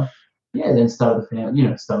 and then started the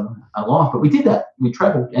family, started our life. But we did that. We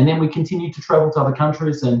traveled, and then we continued to travel to other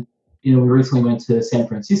countries. And we recently went to San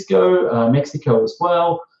Francisco, Mexico as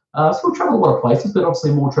well. So we traveled a lot of places, but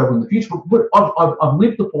obviously more travel in the future. But I've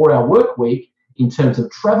lived the 4-hour work week in terms of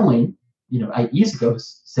traveling, 8 years ago,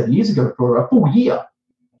 7 years ago, for a full year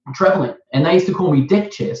traveling. And they used to call me deck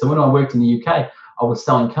chair. So when I worked in the UK, I was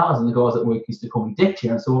selling cars, and the guys at work used to call me deck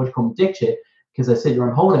chair. And so why would you call me deck chair? because they said you're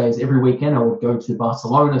on holidays every weekend. I would go to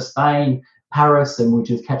Barcelona, Spain, Paris, and we'd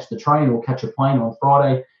just catch the train or catch a plane on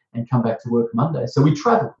Friday and come back to work Monday. So we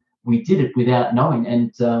traveled. We did it without knowing,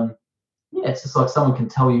 and yeah, it's just like someone can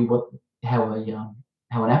tell you how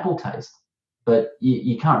an apple tastes, but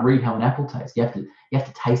you can't read how an apple tastes. You have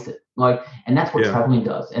to taste it. Like, and that's what traveling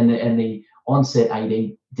does. And the onset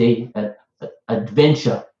ADD,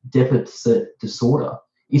 adventure deficit disorder,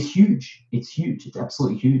 is huge. It's huge. It's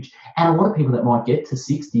absolutely huge. And a lot of people that might get to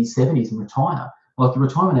 60s, 70s and retire, like the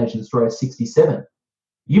retirement age in Australia is 67.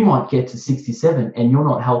 You might get to 67 and you're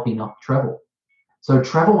not healthy enough to travel. So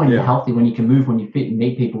travel when you're healthy, when you can move, when you're fit and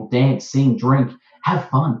meet people, dance, sing, drink, have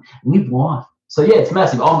fun, live life. So yeah, it's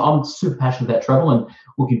massive. I'm super passionate about travel and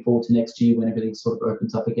looking forward to next year when everything sort of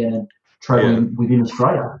opens up again and traveling within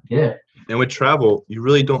Australia. Yeah. And with travel, you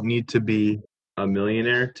really don't need to be a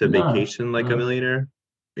millionaire to vacation like a millionaire.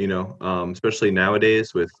 You know, especially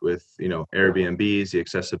nowadays with Airbnbs, the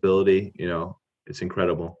accessibility. You know, it's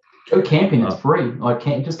incredible. Go camping, it's free.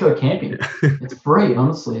 Just go camping. It's free,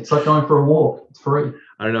 honestly. It's like going for a walk. It's free.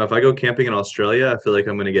 I don't know. If I go camping in Australia, I feel like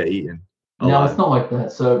I'm going to get eaten. No, it's not like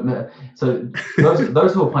that. So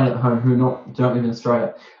those who are playing at home who don't live in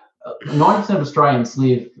Australia, 90% of Australians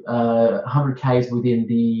live 100 k's within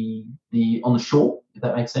on the shore, if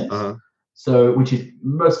that makes sense. So, which is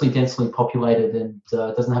mostly densely populated and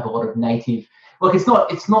doesn't have a lot of native. Like, it's not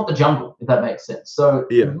the jungle, if that makes sense. So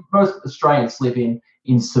most Australians live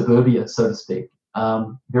in suburbia, so to speak,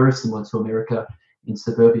 very similar to America in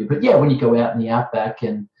suburbia. But yeah, when you go out in the outback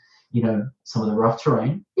and some of the rough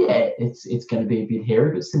terrain, it's going to be a bit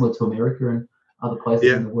hairy, but similar to America and other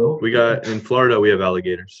places in the world. We got in Florida, we have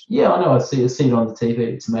alligators. Yeah, I know. I see it on the TV.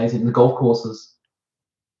 It's amazing. The golf courses.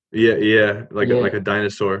 Yeah, like a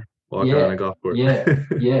dinosaur walking on a golf course.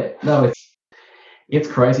 Yeah. No, it's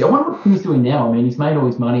crazy. I wonder what he's doing now. I mean, he's made all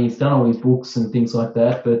his money. He's done all his books and things like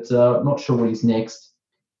that, but I'm not sure what his next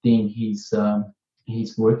thing he's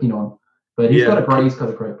working on. But he's got a great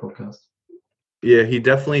podcast. Yeah, he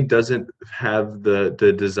definitely doesn't have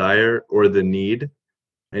the desire or the need,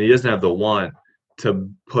 and he doesn't have the want to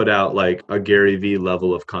put out like a Gary V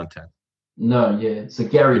level of content. No, yeah. So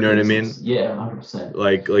Gary, you know what I mean? Yeah, 100%.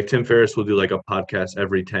 Like Tim Ferriss will do like a podcast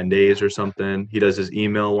every 10 days or something. He does his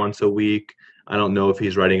email once a week. I don't know if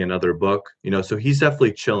he's writing another book, so he's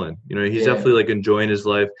definitely chilling. He's definitely like enjoying his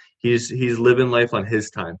life. He's living life on his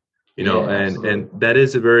time, and that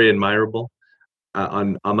is very admirable.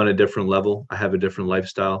 I'm on a different level. I have a different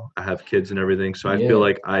lifestyle. I have kids and everything. So I feel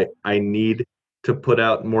like I need to put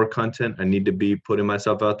out more content. I need to be putting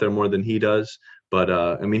myself out there more than he does. But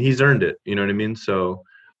I mean, he's earned it. You know what I mean? So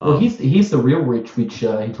well, he's the real rich, which he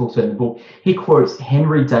talks about in the book. He quotes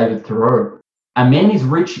Henry David Thoreau: "A man is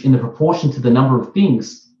rich in the proportion to the number of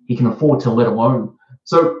things he can afford to let alone."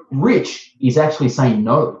 So rich is actually saying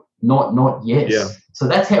no, not yes. Yeah. So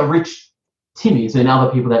that's how rich Tim is, and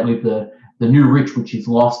other people that live the new rich, which is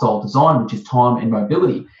lifestyle design, which is time and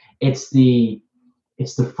mobility. It's the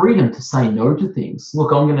freedom to say no to things.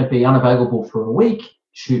 Look, I'm going to be unavailable for a week.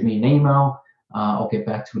 Shoot me an email. I'll get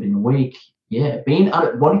back to it in a week. Yeah,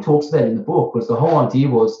 what he talks about in the book was the whole idea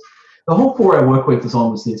was the whole 4-hour work week design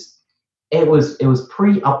was this. It was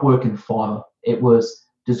pre-Upwork and Fiverr. It was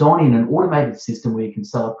designing an automated system where you can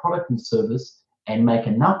sell a product and service and make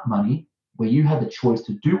enough money where you had the choice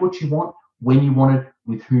to do what you want, when you want it,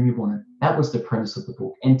 with whom you want it. That was the premise of the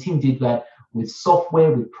book. And Tim did that with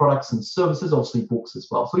software, with products and services, obviously books as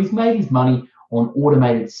well. So he's made his money on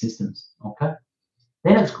automated systems, okay?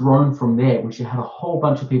 Then it's grown from there, which you had a whole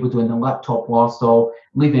bunch of people doing the laptop lifestyle,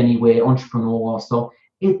 live anywhere, entrepreneur lifestyle.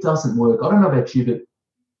 It doesn't work. I don't know about you, but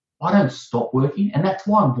I don't stop working. And that's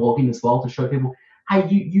why I'm blogging as well, to show people, hey,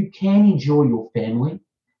 you can enjoy your family.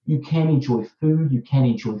 You can enjoy food. You can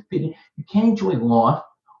enjoy fitness. You can enjoy life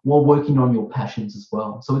while working on your passions as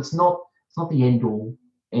well. So it's not the end all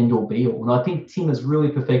be all. And I think Tim has really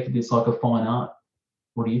perfected this like a fine art.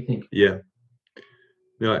 What do you think? Yeah.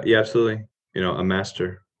 No, yeah, absolutely. A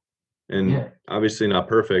master. And obviously not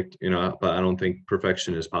perfect, but I don't think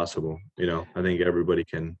perfection is possible. I think everybody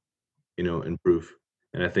can, improve.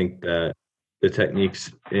 And I think that the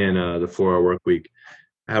techniques in the 4-hour work week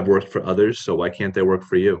have worked for others. So why can't they work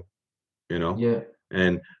for you? Yeah.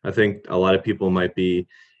 And I think a lot of people might be,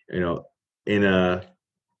 in a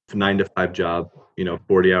 9-to-5 job,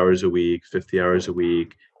 40 hours a week, 50 hours a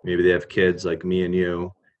week. Maybe they have kids like me and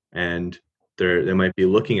you, and they might be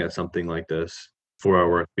looking at something like this,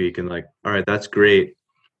 4-hour work week, and like, all right, that's great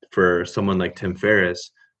for someone like Tim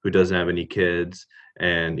Ferriss who doesn't have any kids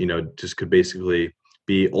and, just could basically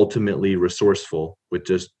be ultimately resourceful with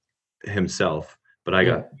just himself. But I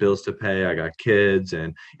got bills to pay, I got kids,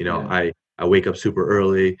 and, I I wake up super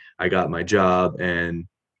early, I got my job, and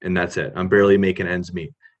that's it. I'm barely making ends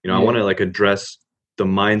meet. I want to like address the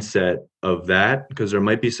mindset of that, because there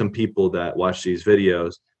might be some people that watch these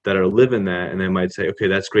videos that are living that, and they might say, okay,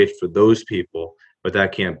 that's great for those people, but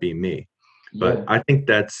that can't be me. But I think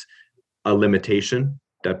that's a limitation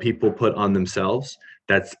that people put on themselves.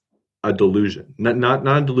 That's a delusion, not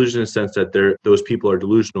a delusion in the sense that those people are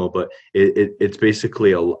delusional, but it's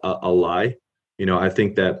basically a lie. I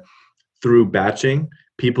think that through batching,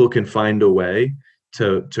 people can find a way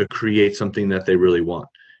to create something that they really want.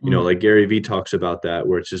 Like Gary Vee talks about that,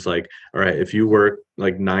 where it's just like, all right, if you work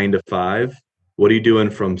like 9 to 5, what are you doing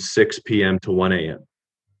from 6 p.m. to 1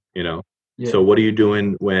 a.m.? So what are you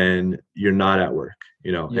doing when you're not at work?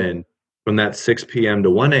 And from that 6 p.m. to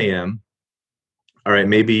 1 a.m., all right,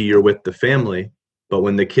 maybe you're with the family, but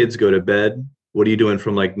when the kids go to bed, what are you doing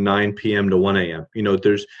from like 9 p.m. to 1 a.m.?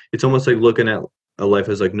 It's almost like looking at a life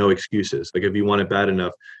as like no excuses. Like if you want it bad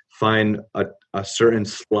enough, find a certain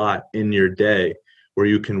slot in your day where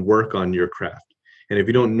you can work on your craft. And if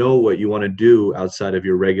you don't know what you want to do outside of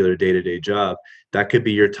your regular day-to-day job, that could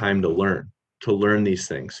be your time to learn these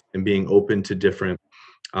things, and being open to different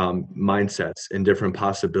mindsets and different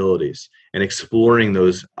possibilities, and exploring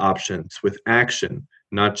those options with action,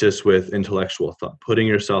 not just with intellectual thought, putting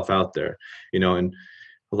yourself out there. And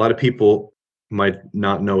a lot of people might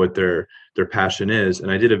not know what their passion is. And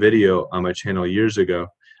I did a video on my channel years ago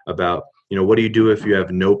about, what do you do if you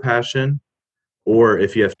have no passion, or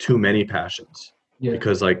if you have too many passions?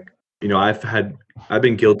 Because like, I've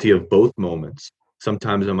been guilty of both moments.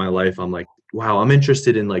 Sometimes in my life, I'm like, wow, I'm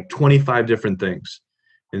interested in like 25 different things.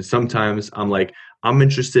 And sometimes I'm like, I'm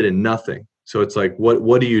interested in nothing. So it's like,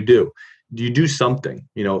 what do? You do something.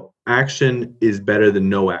 Action is better than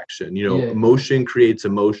no action. Motion creates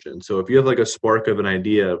emotion. So if you have like a spark of an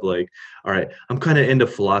idea of like, all right, I'm kind of into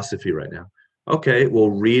philosophy right now. Okay, well,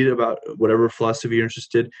 read about whatever philosophy you're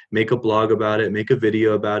interested, make a blog about it, make a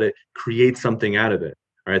video about it, create something out of it.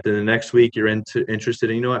 All right, then the next week you're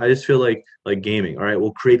interested in, I just feel like gaming. All right,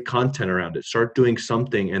 we'll create content around it. Start doing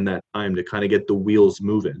something in that time to kind of get the wheels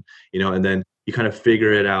moving, and then you kind of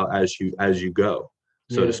figure it out as you go,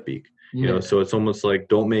 so to speak. So it's almost like,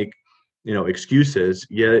 don't make, excuses.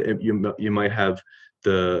 You might have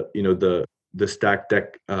the stacked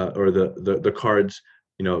deck, or the cards,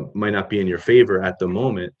 might not be in your favor at the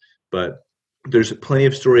moment, but there's plenty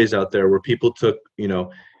of stories out there where people took,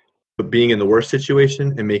 being in the worst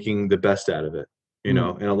situation and making the best out of it, and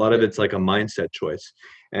a lot of it's like a mindset choice.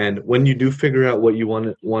 And when you do figure out what you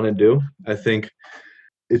want to do, I think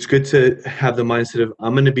it's good to have the mindset of,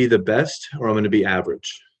 I'm going to be the best, or I'm going to be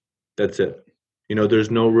average. That's it. There's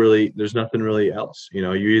nothing really else.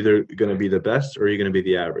 You're either going to be the best, or you're going to be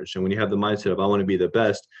the average. And when you have the mindset of, I want to be the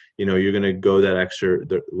best, you're going to go that extra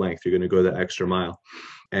length. You're going to go that extra mile.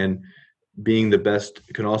 And being the best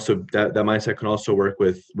can also, that mindset can also work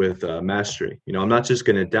with mastery. I'm not just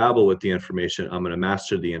going to dabble with the information. I'm going to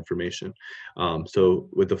master the information. So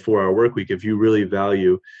with the 4-hour work week, if you really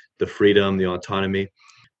value the freedom, the autonomy,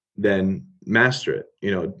 then master it.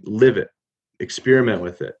 Live it, experiment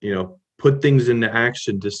with it. Put things into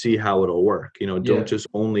action to see how it'll work. Don't just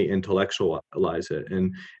only intellectualize it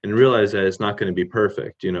and realize that it's not going to be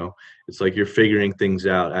perfect. It's like you're figuring things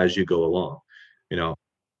out as you go along.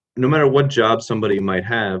 No matter what job somebody might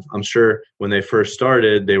have, I'm sure when they first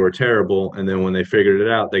started, they were terrible. And then when they figured it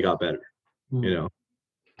out, they got better.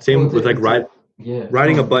 Same with like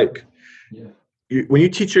riding a bike. When you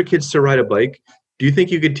teach your kids to ride a bike, do you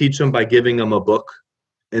think you could teach them by giving them a book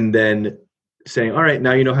and then saying, all right,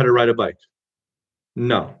 now you know how to ride a bike?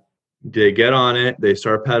 No. They get on it, they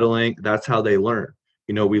start pedaling. That's how they learn.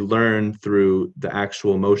 We learn through the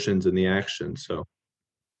actual motions and the action. So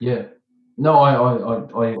no,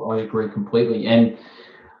 I agree completely. And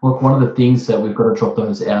look, one of the things that we've got to drop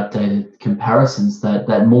those outdated comparisons,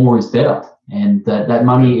 that more is better, and that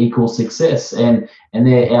money equals success, and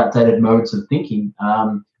they're outdated modes of thinking.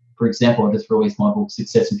 For example, I just released my book,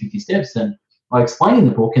 Success in 50 Steps, and I explain in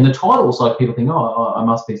the book, and the title's like, people think, oh, I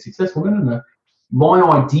must be successful. No. My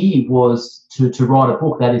idea was to write a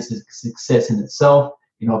book that is a success in itself.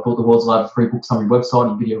 I built the world's largest free book summary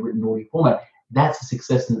website in video, written, audio format. That's a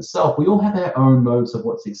success in itself. We all have our own modes of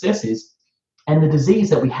what success is. And the disease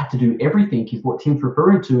that we have to do everything is what Tim's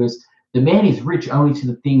referring to as, the man is rich only to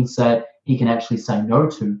the things that he can actually say no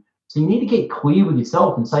to. So you need to get clear with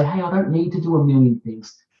yourself and say, hey, I don't need to do a million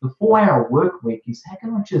things. The 4-hour work week is, how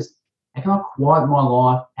can I quiet my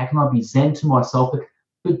life? How can I be zen to myself?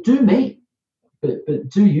 But do me. But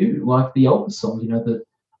do you, like the Elvis song, that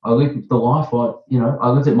I lived the life I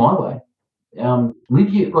lived it my way.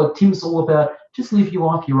 Like Tim's all about, just live your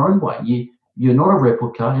life your own way. You're not a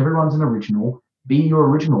replica. Everyone's an original. Be your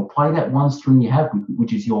original. Play that one string you have,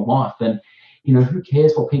 which is your life. And who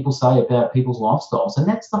cares what people say about people's lifestyles? And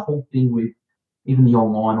that's the whole thing with even the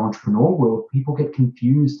online entrepreneur world. People get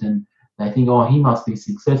confused and they think, oh, he must be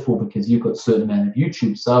successful because you've got a certain amount of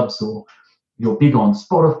YouTube subs, or you're big on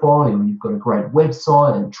Spotify, or you've got a great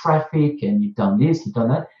website and traffic, and you've done this, you've done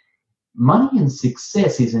that. Money and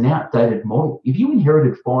success is an outdated model. If you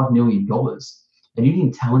inherited $5 million and you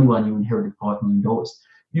didn't tell anyone you inherited $5 million,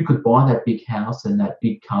 you could buy that big house and that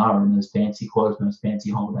big car and those fancy clothes and those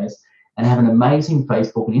fancy holidays and have an amazing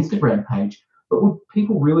Facebook and Instagram page. But would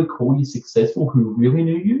people really call you successful who really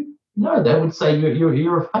knew you? No, they would say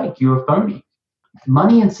you're a fake, you're a phony.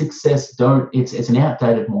 Money and success it's an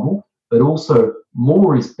outdated model, but also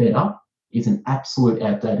more is better is an absolute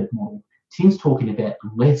outdated model. Tim's talking about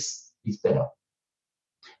less is better.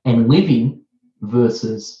 And living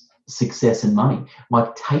versus success and money,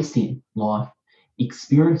 like tasting life,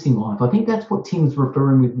 experiencing life. I think that's what Tim's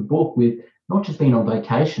referring with the book, with not just being on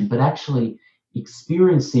vacation, but actually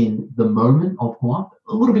experiencing the moment of life.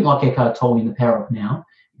 A little bit like Eckhart Tolle in The Power of Now,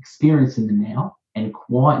 experiencing the now and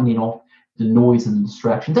quietening off the noise and the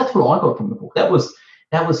distractions. That's what I got from the book. That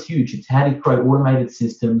was huge. It's how to create automated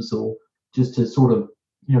systems, or just to sort of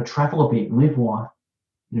travel a bit and live life.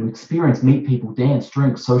 Experience, meet people, dance,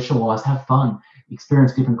 drink, socialize, have fun,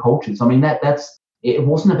 experience different cultures. I mean, it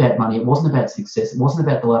wasn't about money. It wasn't about success. It wasn't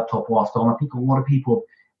about the laptop lifestyle. And I think a lot of people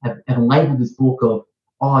have labeled this book of,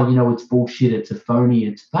 it's bullshit, it's a phony,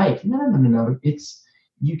 it's fake. No.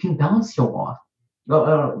 You can balance your life.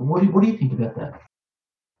 What do you think about that?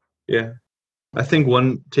 Yeah. I think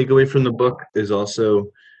one takeaway from the book is also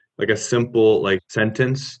like a simple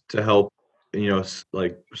sentence to help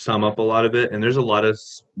sum up a lot of it. And there's a lot of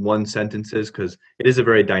one sentences because it is a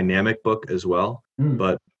very dynamic book as well.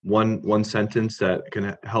 But one sentence that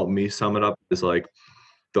can help me sum it up is like,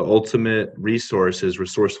 the ultimate resource is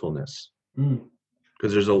resourcefulness.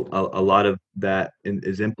 Because there's a lot of that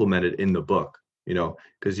is implemented in the book,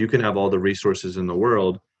 because you can have all the resources in the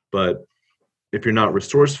world, but if you're not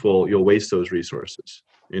resourceful, you'll waste those resources,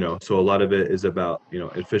 so a lot of it is about,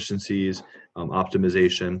 efficiencies,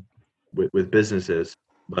 optimization with businesses.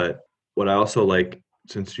 But what I also like,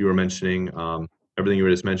 since you were mentioning everything you were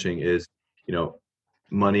just mentioning, is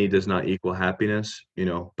money does not equal happiness,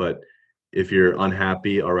 but if you're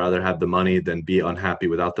unhappy, or rather have the money than be unhappy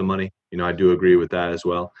without the money. I do agree with that as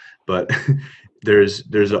well. But there's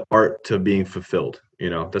an art to being fulfilled.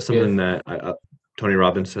 That's something that Tony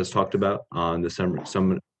Robbins has talked about on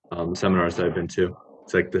some seminars that I've been to.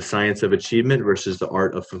 It's like the science of achievement versus the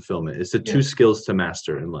art of fulfillment. It's the two skills to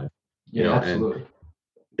master in life. Absolutely. And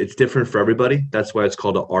it's different for everybody. That's why it's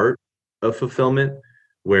called the art of fulfillment,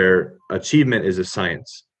 where achievement is a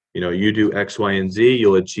science. You do X, Y, and Z,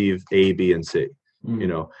 you'll achieve A, B, and C.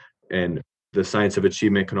 And the science of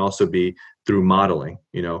achievement can also be through modeling.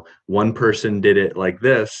 One person did it like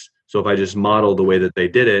this, so if I just model the way that they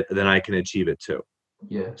did it, then I can achieve it too.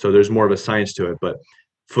 So there's more of a science to it. But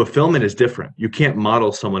fulfillment is different. You can't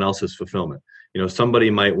model someone else's fulfillment. Somebody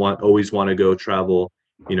might always want to go travel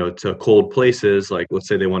to cold places. Like, let's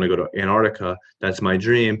say they want to go to Antarctica. That's my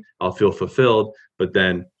dream. I'll feel fulfilled. But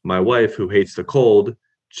then my wife, who hates the cold,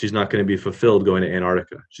 she's not going to be fulfilled going to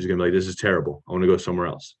Antarctica. She's going to be like, this is terrible. I want to go somewhere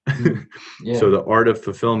else. So the art of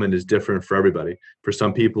fulfillment is different for everybody. For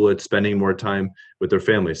some people, it's spending more time with their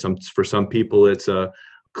family. For some people, it's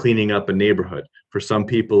cleaning up a neighborhood. For some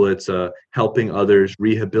people, it's helping others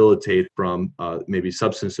rehabilitate from maybe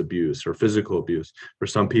substance abuse or physical abuse. For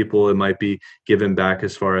some people, it might be giving back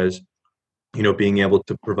as far as being able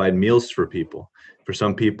to provide meals for people. For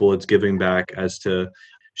some people, it's giving back as to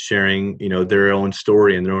sharing their own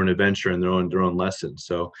story and their own adventure and their own lessons.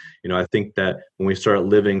 So I think that when we start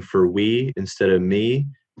living for we instead of me,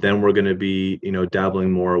 then we're going to be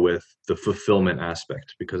dabbling more with the fulfillment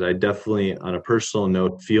aspect, because I definitely, on a personal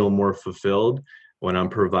note, feel more fulfilled when I'm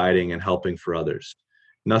providing and helping for others.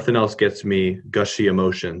 Nothing else gets me gushy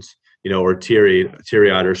emotions, or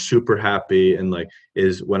teary-eyed or super happy, and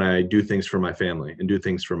is when I do things for my family and do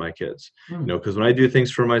things for my kids. Because when I do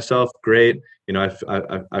things for myself, great.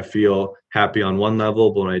 I feel happy on one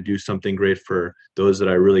level, but when I do something great for those that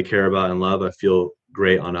I really care about and love, I feel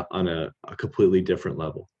great on a completely different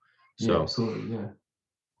level. So absolutely,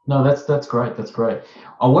 No, that's great. That's great.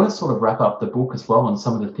 I want to sort of wrap up the book as well on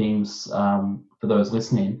some of the themes for those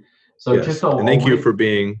listening. So and thank you for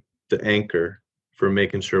being the anchor, for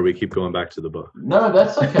making sure we keep going back to the book. No,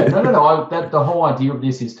 that's okay. No. The whole idea of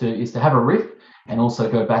this is to have a riff and also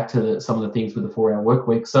go back to some of the things with the 4-hour work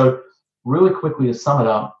week. So really quickly to sum it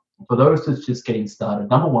up, for those that's just getting started.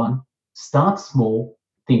 Number one, start small,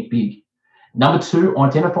 think big. Number two,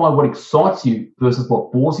 identify what excites you versus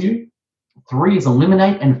what bores you. Three is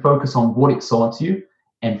eliminate and focus on what excites you.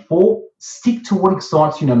 And four, stick to what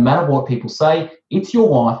excites you no matter what people say. It's your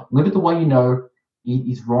life. Live it the way you know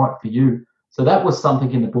it is right for you. So that was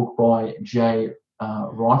something in the book by Jay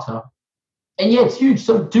Reiter. And yeah, it's huge.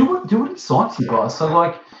 So do what excites you, guys. So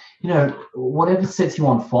like, whatever sets you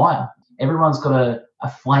on fire. Everyone's got a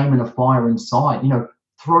flame and a fire inside.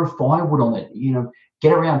 Throw firewood on it.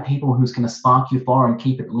 Get around people who's going to spark your fire and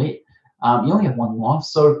keep it lit. You only have one life,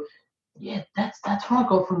 so yeah, that's what I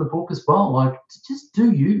got from the book as well. Like, just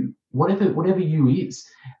do you, whatever you is.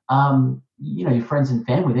 Your friends and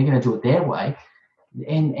family, they're going to do it their way,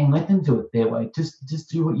 and let them do it their way. Just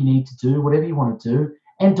do what you need to do, whatever you want to do,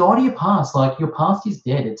 and die to your past. Like, your past is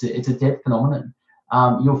dead. It's a dead phenomenon.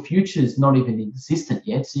 Your future is not even existent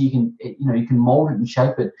yet, so you can mold it and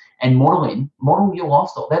shape it and model your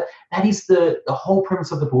lifestyle. That is the whole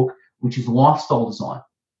premise of the book, which is lifestyle design.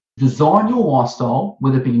 Design your lifestyle,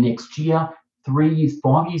 whether it be next year, 3 years,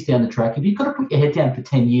 5 years down the track. If you've got to put your head down for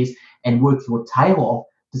 10 years and work your tail off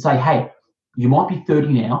to say, hey, you might be 30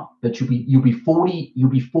 now, but you'll be 40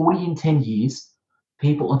 in 10 years.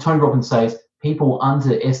 People, and Tony Robbins says, people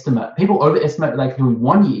overestimate what they can do in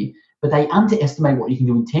 1 year, but they underestimate what you can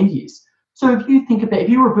do in 10 years. So if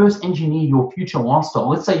you reverse engineer your future lifestyle,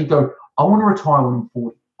 let's say you go, I want to retire when I'm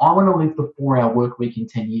 40. I want to live the 4-hour work week in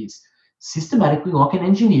 10 years. Systematically, like an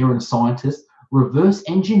engineer and a scientist, reverse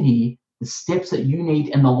engineer the steps that you need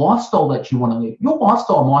and the lifestyle that you want to live. Your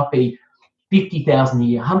lifestyle might be $50,000 a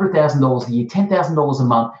year, $100,000 a year, $10,000 a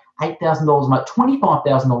month, $8,000 a month,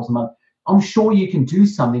 $25,000 a month. I'm sure you can do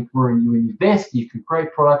something where you invest, you can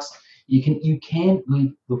create products, you can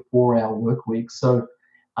live the 4-hour work week. So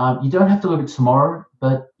you don't have to live it tomorrow,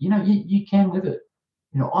 but you can live it.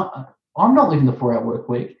 I'm not living the 4-hour work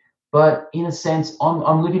week, but in a sense,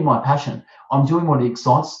 I'm living my passion. I'm doing what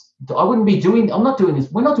excites. I'm not doing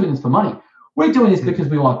this. We're not doing this for money. We're doing this because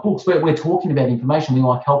we like books. We're talking about information. We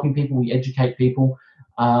like helping people. We educate people.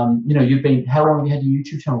 How long have you had your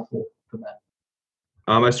YouTube channel for that?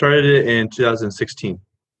 I started it in 2016.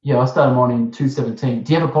 Yeah, I started mine in 2017.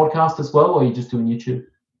 Do you have a podcast as well, or are you just doing YouTube?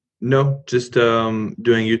 No, just doing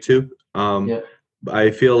YouTube. Yeah.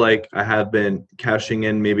 I feel like I have been cashing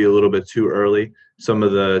in maybe a little bit too early some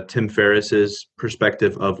of the Tim Ferriss's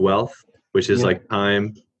perspective of wealth, which is like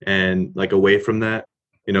time and like away from that,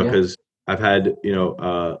 because I've had,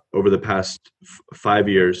 over the past 5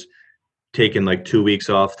 years, taken like 2 weeks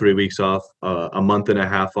off, 3 weeks off, a month and a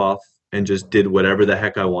half off, and just did whatever the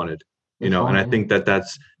heck I wanted, and I think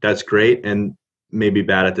that's great and maybe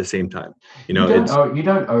bad at the same time. You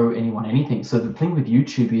don't owe anyone anything. So the thing with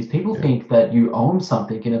YouTube is people think that you owe them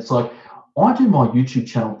something, and it's like, I do my YouTube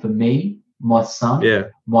channel for me, my son,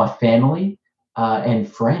 my family,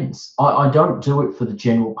 and friends. I don't do it for the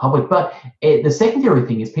general public. But the secondary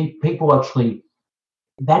thing is people actually,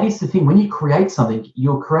 that is the thing. When you create something,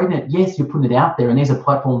 you're creating it. Yes, you're putting it out there, and these are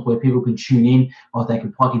platforms where people can tune in, or they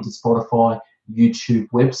can plug into Spotify, YouTube,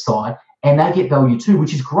 website, and they get value too,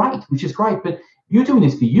 which is great. But you're doing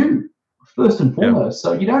this for you first and foremost.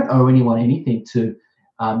 So you don't owe anyone anything to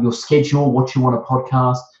your schedule, what you want to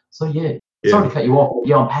podcast. So sorry to cut you off.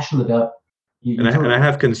 Yeah, I'm passionate about you. And I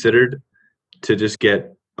have considered to just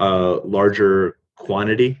get a larger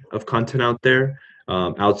quantity of content out there,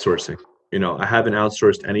 outsourcing. I haven't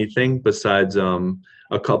outsourced anything besides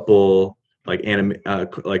a couple like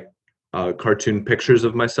cartoon pictures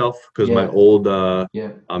of myself, because my old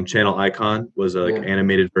channel icon was an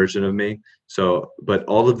animated version of me. So, but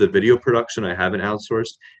all of the video production I haven't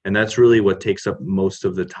outsourced, and that's really what takes up most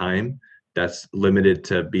of the time. That's limited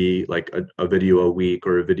to be like a video a week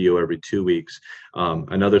or a video every 2 weeks.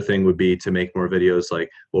 Another thing would be to make more videos like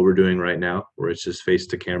what we're doing right now, where it's just face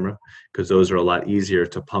to camera, because those are a lot easier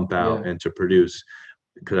to pump out and to produce.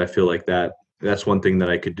 Because I feel like that's one thing that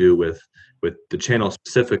I could do with the channel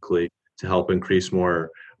specifically to help increase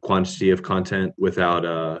more quantity of content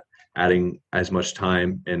without adding as much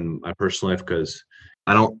time in my personal life. Because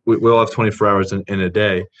we all have 24 hours in a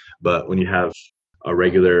day, but when you have a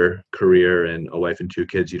regular career and a wife and 2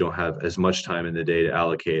 kids, you don't have as much time in the day to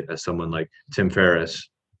allocate as someone like Tim Ferriss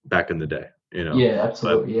back in the day, Yeah,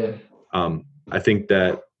 absolutely. But, I think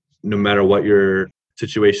that no matter what your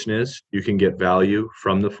situation is, you can get value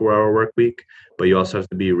from the 4-hour work week, but you also have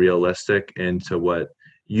to be realistic into what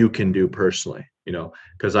you can do personally,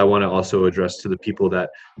 because I want to also address to the people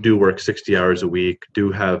that do work 60 hours a week,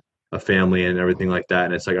 do have a family and everything like that.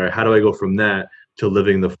 And it's like, all right, how do I go from that to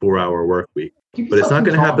living the 4-hour work week? Give but it's yourself not some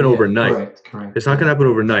going to time. happen Yeah, overnight. correct. It's not going to happen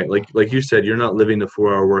overnight. Like you said, you're not living the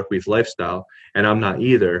 4-hour work week lifestyle, and I'm not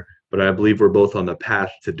either. But I believe we're both on the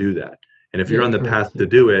path to do that. And if you're Yeah, on the correct. path to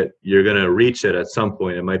do it, you're going to reach it at some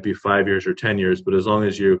point. It might be 5 years or 10 years, but as long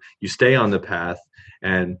as you stay on the path,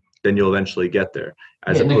 and then you'll eventually get there.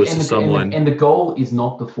 As Yeah, opposed to someone. and the goal is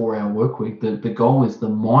not the 4-hour work week. The goal is the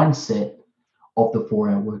mindset of the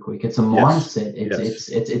 4-hour work week. It's a Yes. mindset. Yes.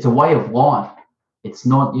 It's a way of life. It's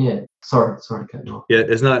not. Yeah. Sorry to cut you off. Yeah,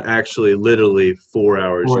 it's not actually literally 4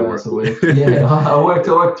 hours you 4 work. hours a week. Yeah, I worked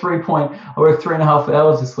 3.5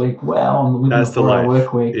 hours this week. Wow, I'm living That's a the 4-hour life.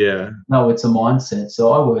 work week. Yeah. No, it's a mindset.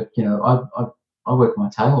 So I work. I work my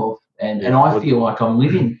tail off, and I feel like I'm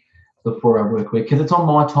living the 4-hour work week because it's on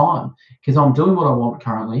my time. Because I'm doing what I want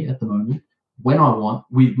currently at the moment, when I want,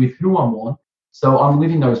 with who I want. So I'm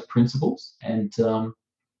living those principles, and I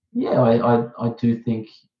do think.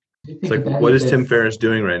 It's like, About what it is that Tim Ferriss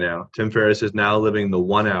doing right now? Tim Ferriss is now living the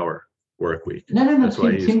 1-hour work week. no. That's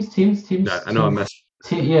why he's. I know I'm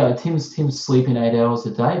messing. Tim's sleeping 8 hours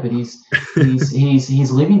a day, but he's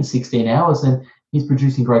living 16 hours, and he's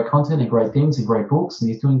producing great content and great things and great books,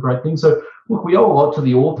 and he's doing great things. So look, we owe a lot to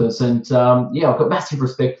the authors, and I've got massive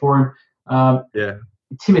respect for him. Yeah.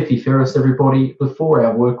 Timothy Ferriss, everybody, the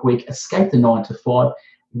 4-hour work week, escape the 9 to 5,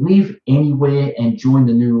 live anywhere, and join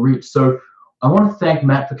the new rich. So I want to thank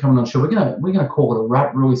Matt for coming on the show. We're gonna call it a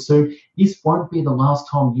wrap really soon. This won't be the last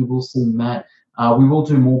time you will see Matt. We will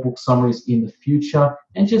do more book summaries in the future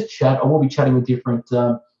and just chat. I will be chatting with different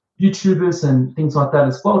YouTubers and things like that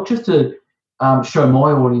as well, just to show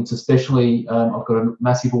my audience, especially I've got a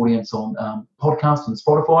massive audience on podcasts and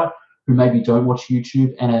Spotify who maybe don't watch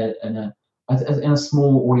YouTube, and a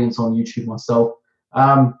small audience on YouTube myself.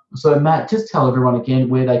 So Matt, just tell everyone again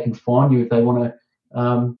where they can find you if they want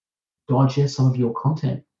to digest some of your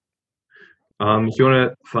content. If you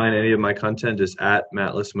want to find any of my content, just at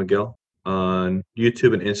Matlas McGill on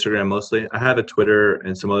YouTube and Instagram mostly. I have a Twitter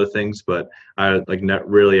and some other things, but I not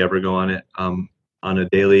really ever go on it. On a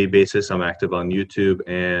daily basis, I'm active on YouTube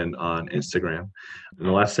and on Instagram. And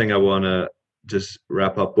the last thing I want to just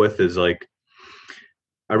wrap up with is I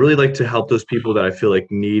really like to help those people that I feel like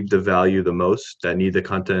need the value the most, that need the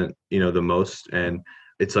content, the most. And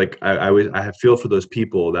it's like I feel for those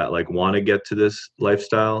people that want to get to this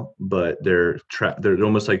lifestyle, but they're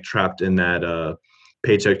almost trapped in that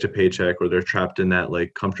paycheck to paycheck, or they're trapped in that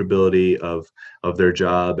comfortability of their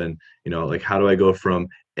job. And how do I go from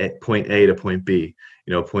point A to point B?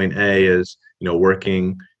 Point A is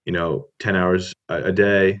working 10 hours a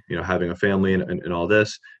day, having a family and all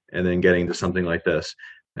this, and then getting to something like this.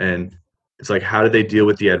 And it's how do they deal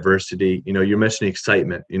with the adversity? You're mentioning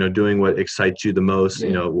excitement, doing what excites you the most,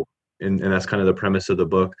 Yeah. And that's kind of the premise of the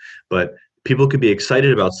book. But people could be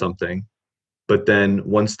excited about something, but then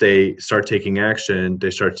once they start taking action, they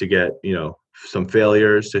start to get, some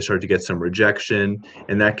failures, they start to get some rejection,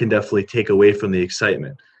 and that can definitely take away from the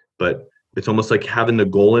excitement. But it's almost like having the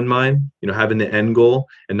goal in mind, having the end goal,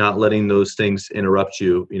 and not letting those things interrupt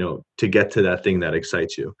you, to get to that thing that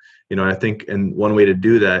excites you. I think, and one way to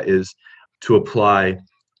do that is to apply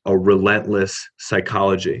a relentless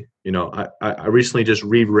psychology. I recently just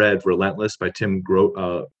reread Relentless by Tim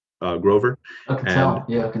Grover. I can tell.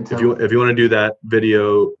 Yeah, I can tell. If you want to do that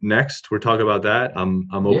video next, we'll talk about that. I'm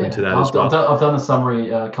open to that as well. I've done a summary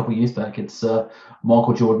a couple of years back. It's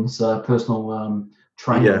Michael Jordan's personal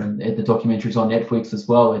trainer, and the documentary's on Netflix as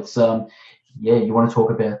well. It's you want to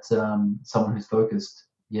talk about someone who's focused.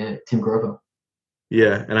 Yeah, Tim Grover.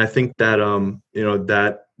 Yeah, and I think that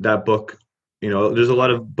that book, there's a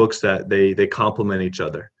lot of books that they complement each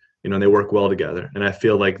other, and they work well together. And I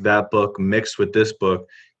feel like that book mixed with this book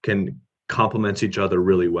can complement each other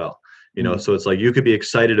really well. So it's you could be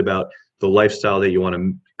excited about the lifestyle that you want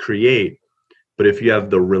to create, but if you have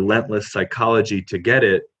the relentless psychology to get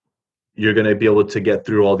it, you're going to be able to get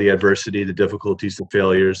through all the adversity, the difficulties, the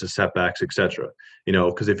failures, the setbacks, etc.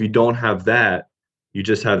 Because if you don't have that, you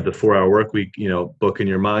just have the 4-hour work week, book in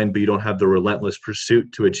your mind, but you don't have the relentless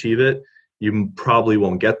pursuit to achieve it, you probably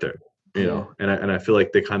won't get there, and I feel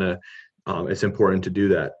like they kind of, it's important to do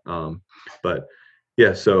that. But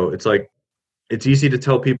yeah, so it's easy to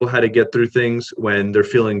tell people how to get through things when they're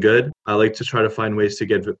feeling good. I like to try to find ways to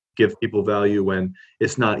give people value when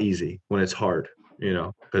it's not easy, when it's hard,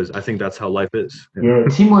 because I think that's how life is. Yeah,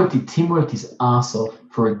 Tim worked his ass off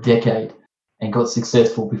for a decade and got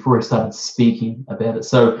successful before he started speaking about it.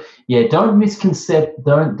 So yeah, don't misconstrue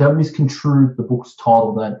the book's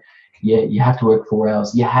title that you have to work 4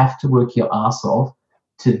 hours. You have to work your ass off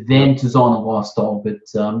to then design a lifestyle. But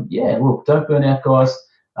look, don't burn out, guys.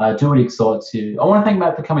 Do what excites you. I want to thank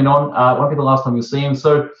Matt for coming on. It won't be the last time you'll see him.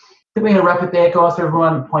 So We're going to wrap it there, guys. For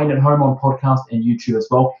everyone playing at home on podcast and YouTube as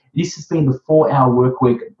well. This has been the 4-Hour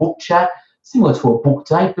Workweek book chat, similar to a book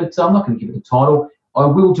date, but I'm not going to give it a title. I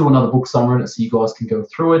will do another book summary so you guys can go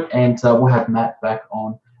through it, and we'll have Matt back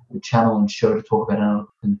on the channel and show to talk about it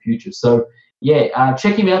in the future. So, yeah,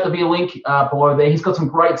 check him out. There'll be a link below there. He's got some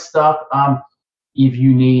great stuff. If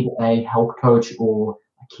you need a health coach or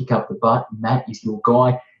a kick up the butt, Matt is your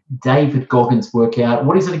guy. David Goggins workout.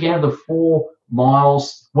 What is it again? The 4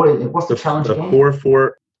 miles. What's the challenge the again?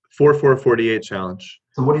 4-4-48 challenge.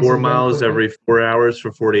 So what is 4 it miles again? every 4 hours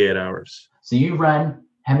for 48 hours. So you ran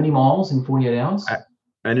how many miles in 48 hours? I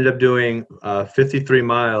ended up doing 53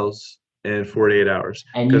 miles in 48 hours.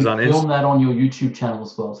 And you film that on your YouTube channel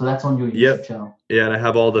as well. So that's on your YouTube channel. Yeah, and I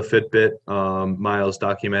have all the Fitbit miles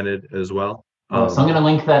documented as well. So I'm going to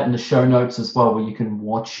link that in the show notes as well, where you can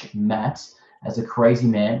watch Matt as a crazy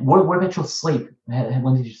man. What about your sleep?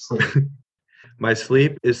 When did you sleep? My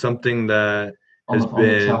sleep is something that has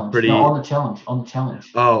been pretty. No, on the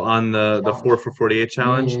challenge. Oh, on the 4-for-48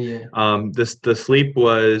 challenge. Yeah. The sleep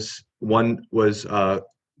was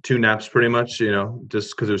 2 naps pretty much.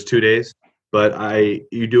 Just because it was 2 days. But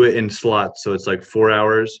you do it in slots, so it's like 4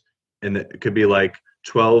 hours, and it could be like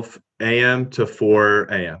 12 a.m. to 4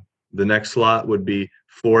 a.m. The next slot would be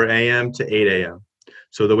 4 a.m. to 8 a.m.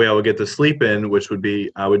 So the way I would get the sleep in, which would be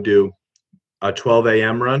I would do a 12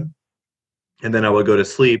 a.m. run, and then I would go to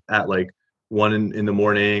sleep at like 1 in the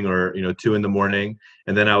morning or 2 in the morning,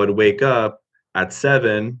 and then I would wake up at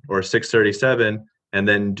 7 or 6:37 and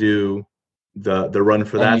then do the run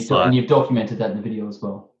for that slot. And you've documented that in the video as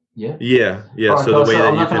well. Yeah. Yeah. Right, so the way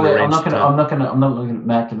that you can arrange. I'm not looking at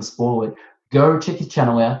Matt to spoil it. Go check his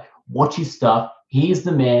channel out. Watch his stuff. He's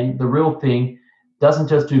the man, the real thing. Doesn't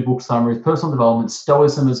just do book summaries, personal development,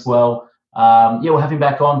 stoicism as well. We'll have him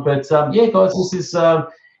back on. But guys, this is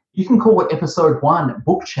you can call it episode 1,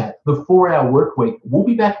 book chat, the 4-Hour Workweek. We'll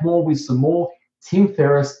be back more with some more Tim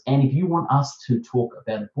Ferriss. And if you want us to talk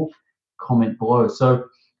about a book, comment below. So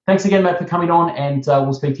thanks again, Matt, for coming on, and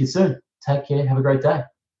we'll speak to you soon. Take care. Have a great day.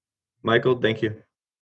 Michael, thank you.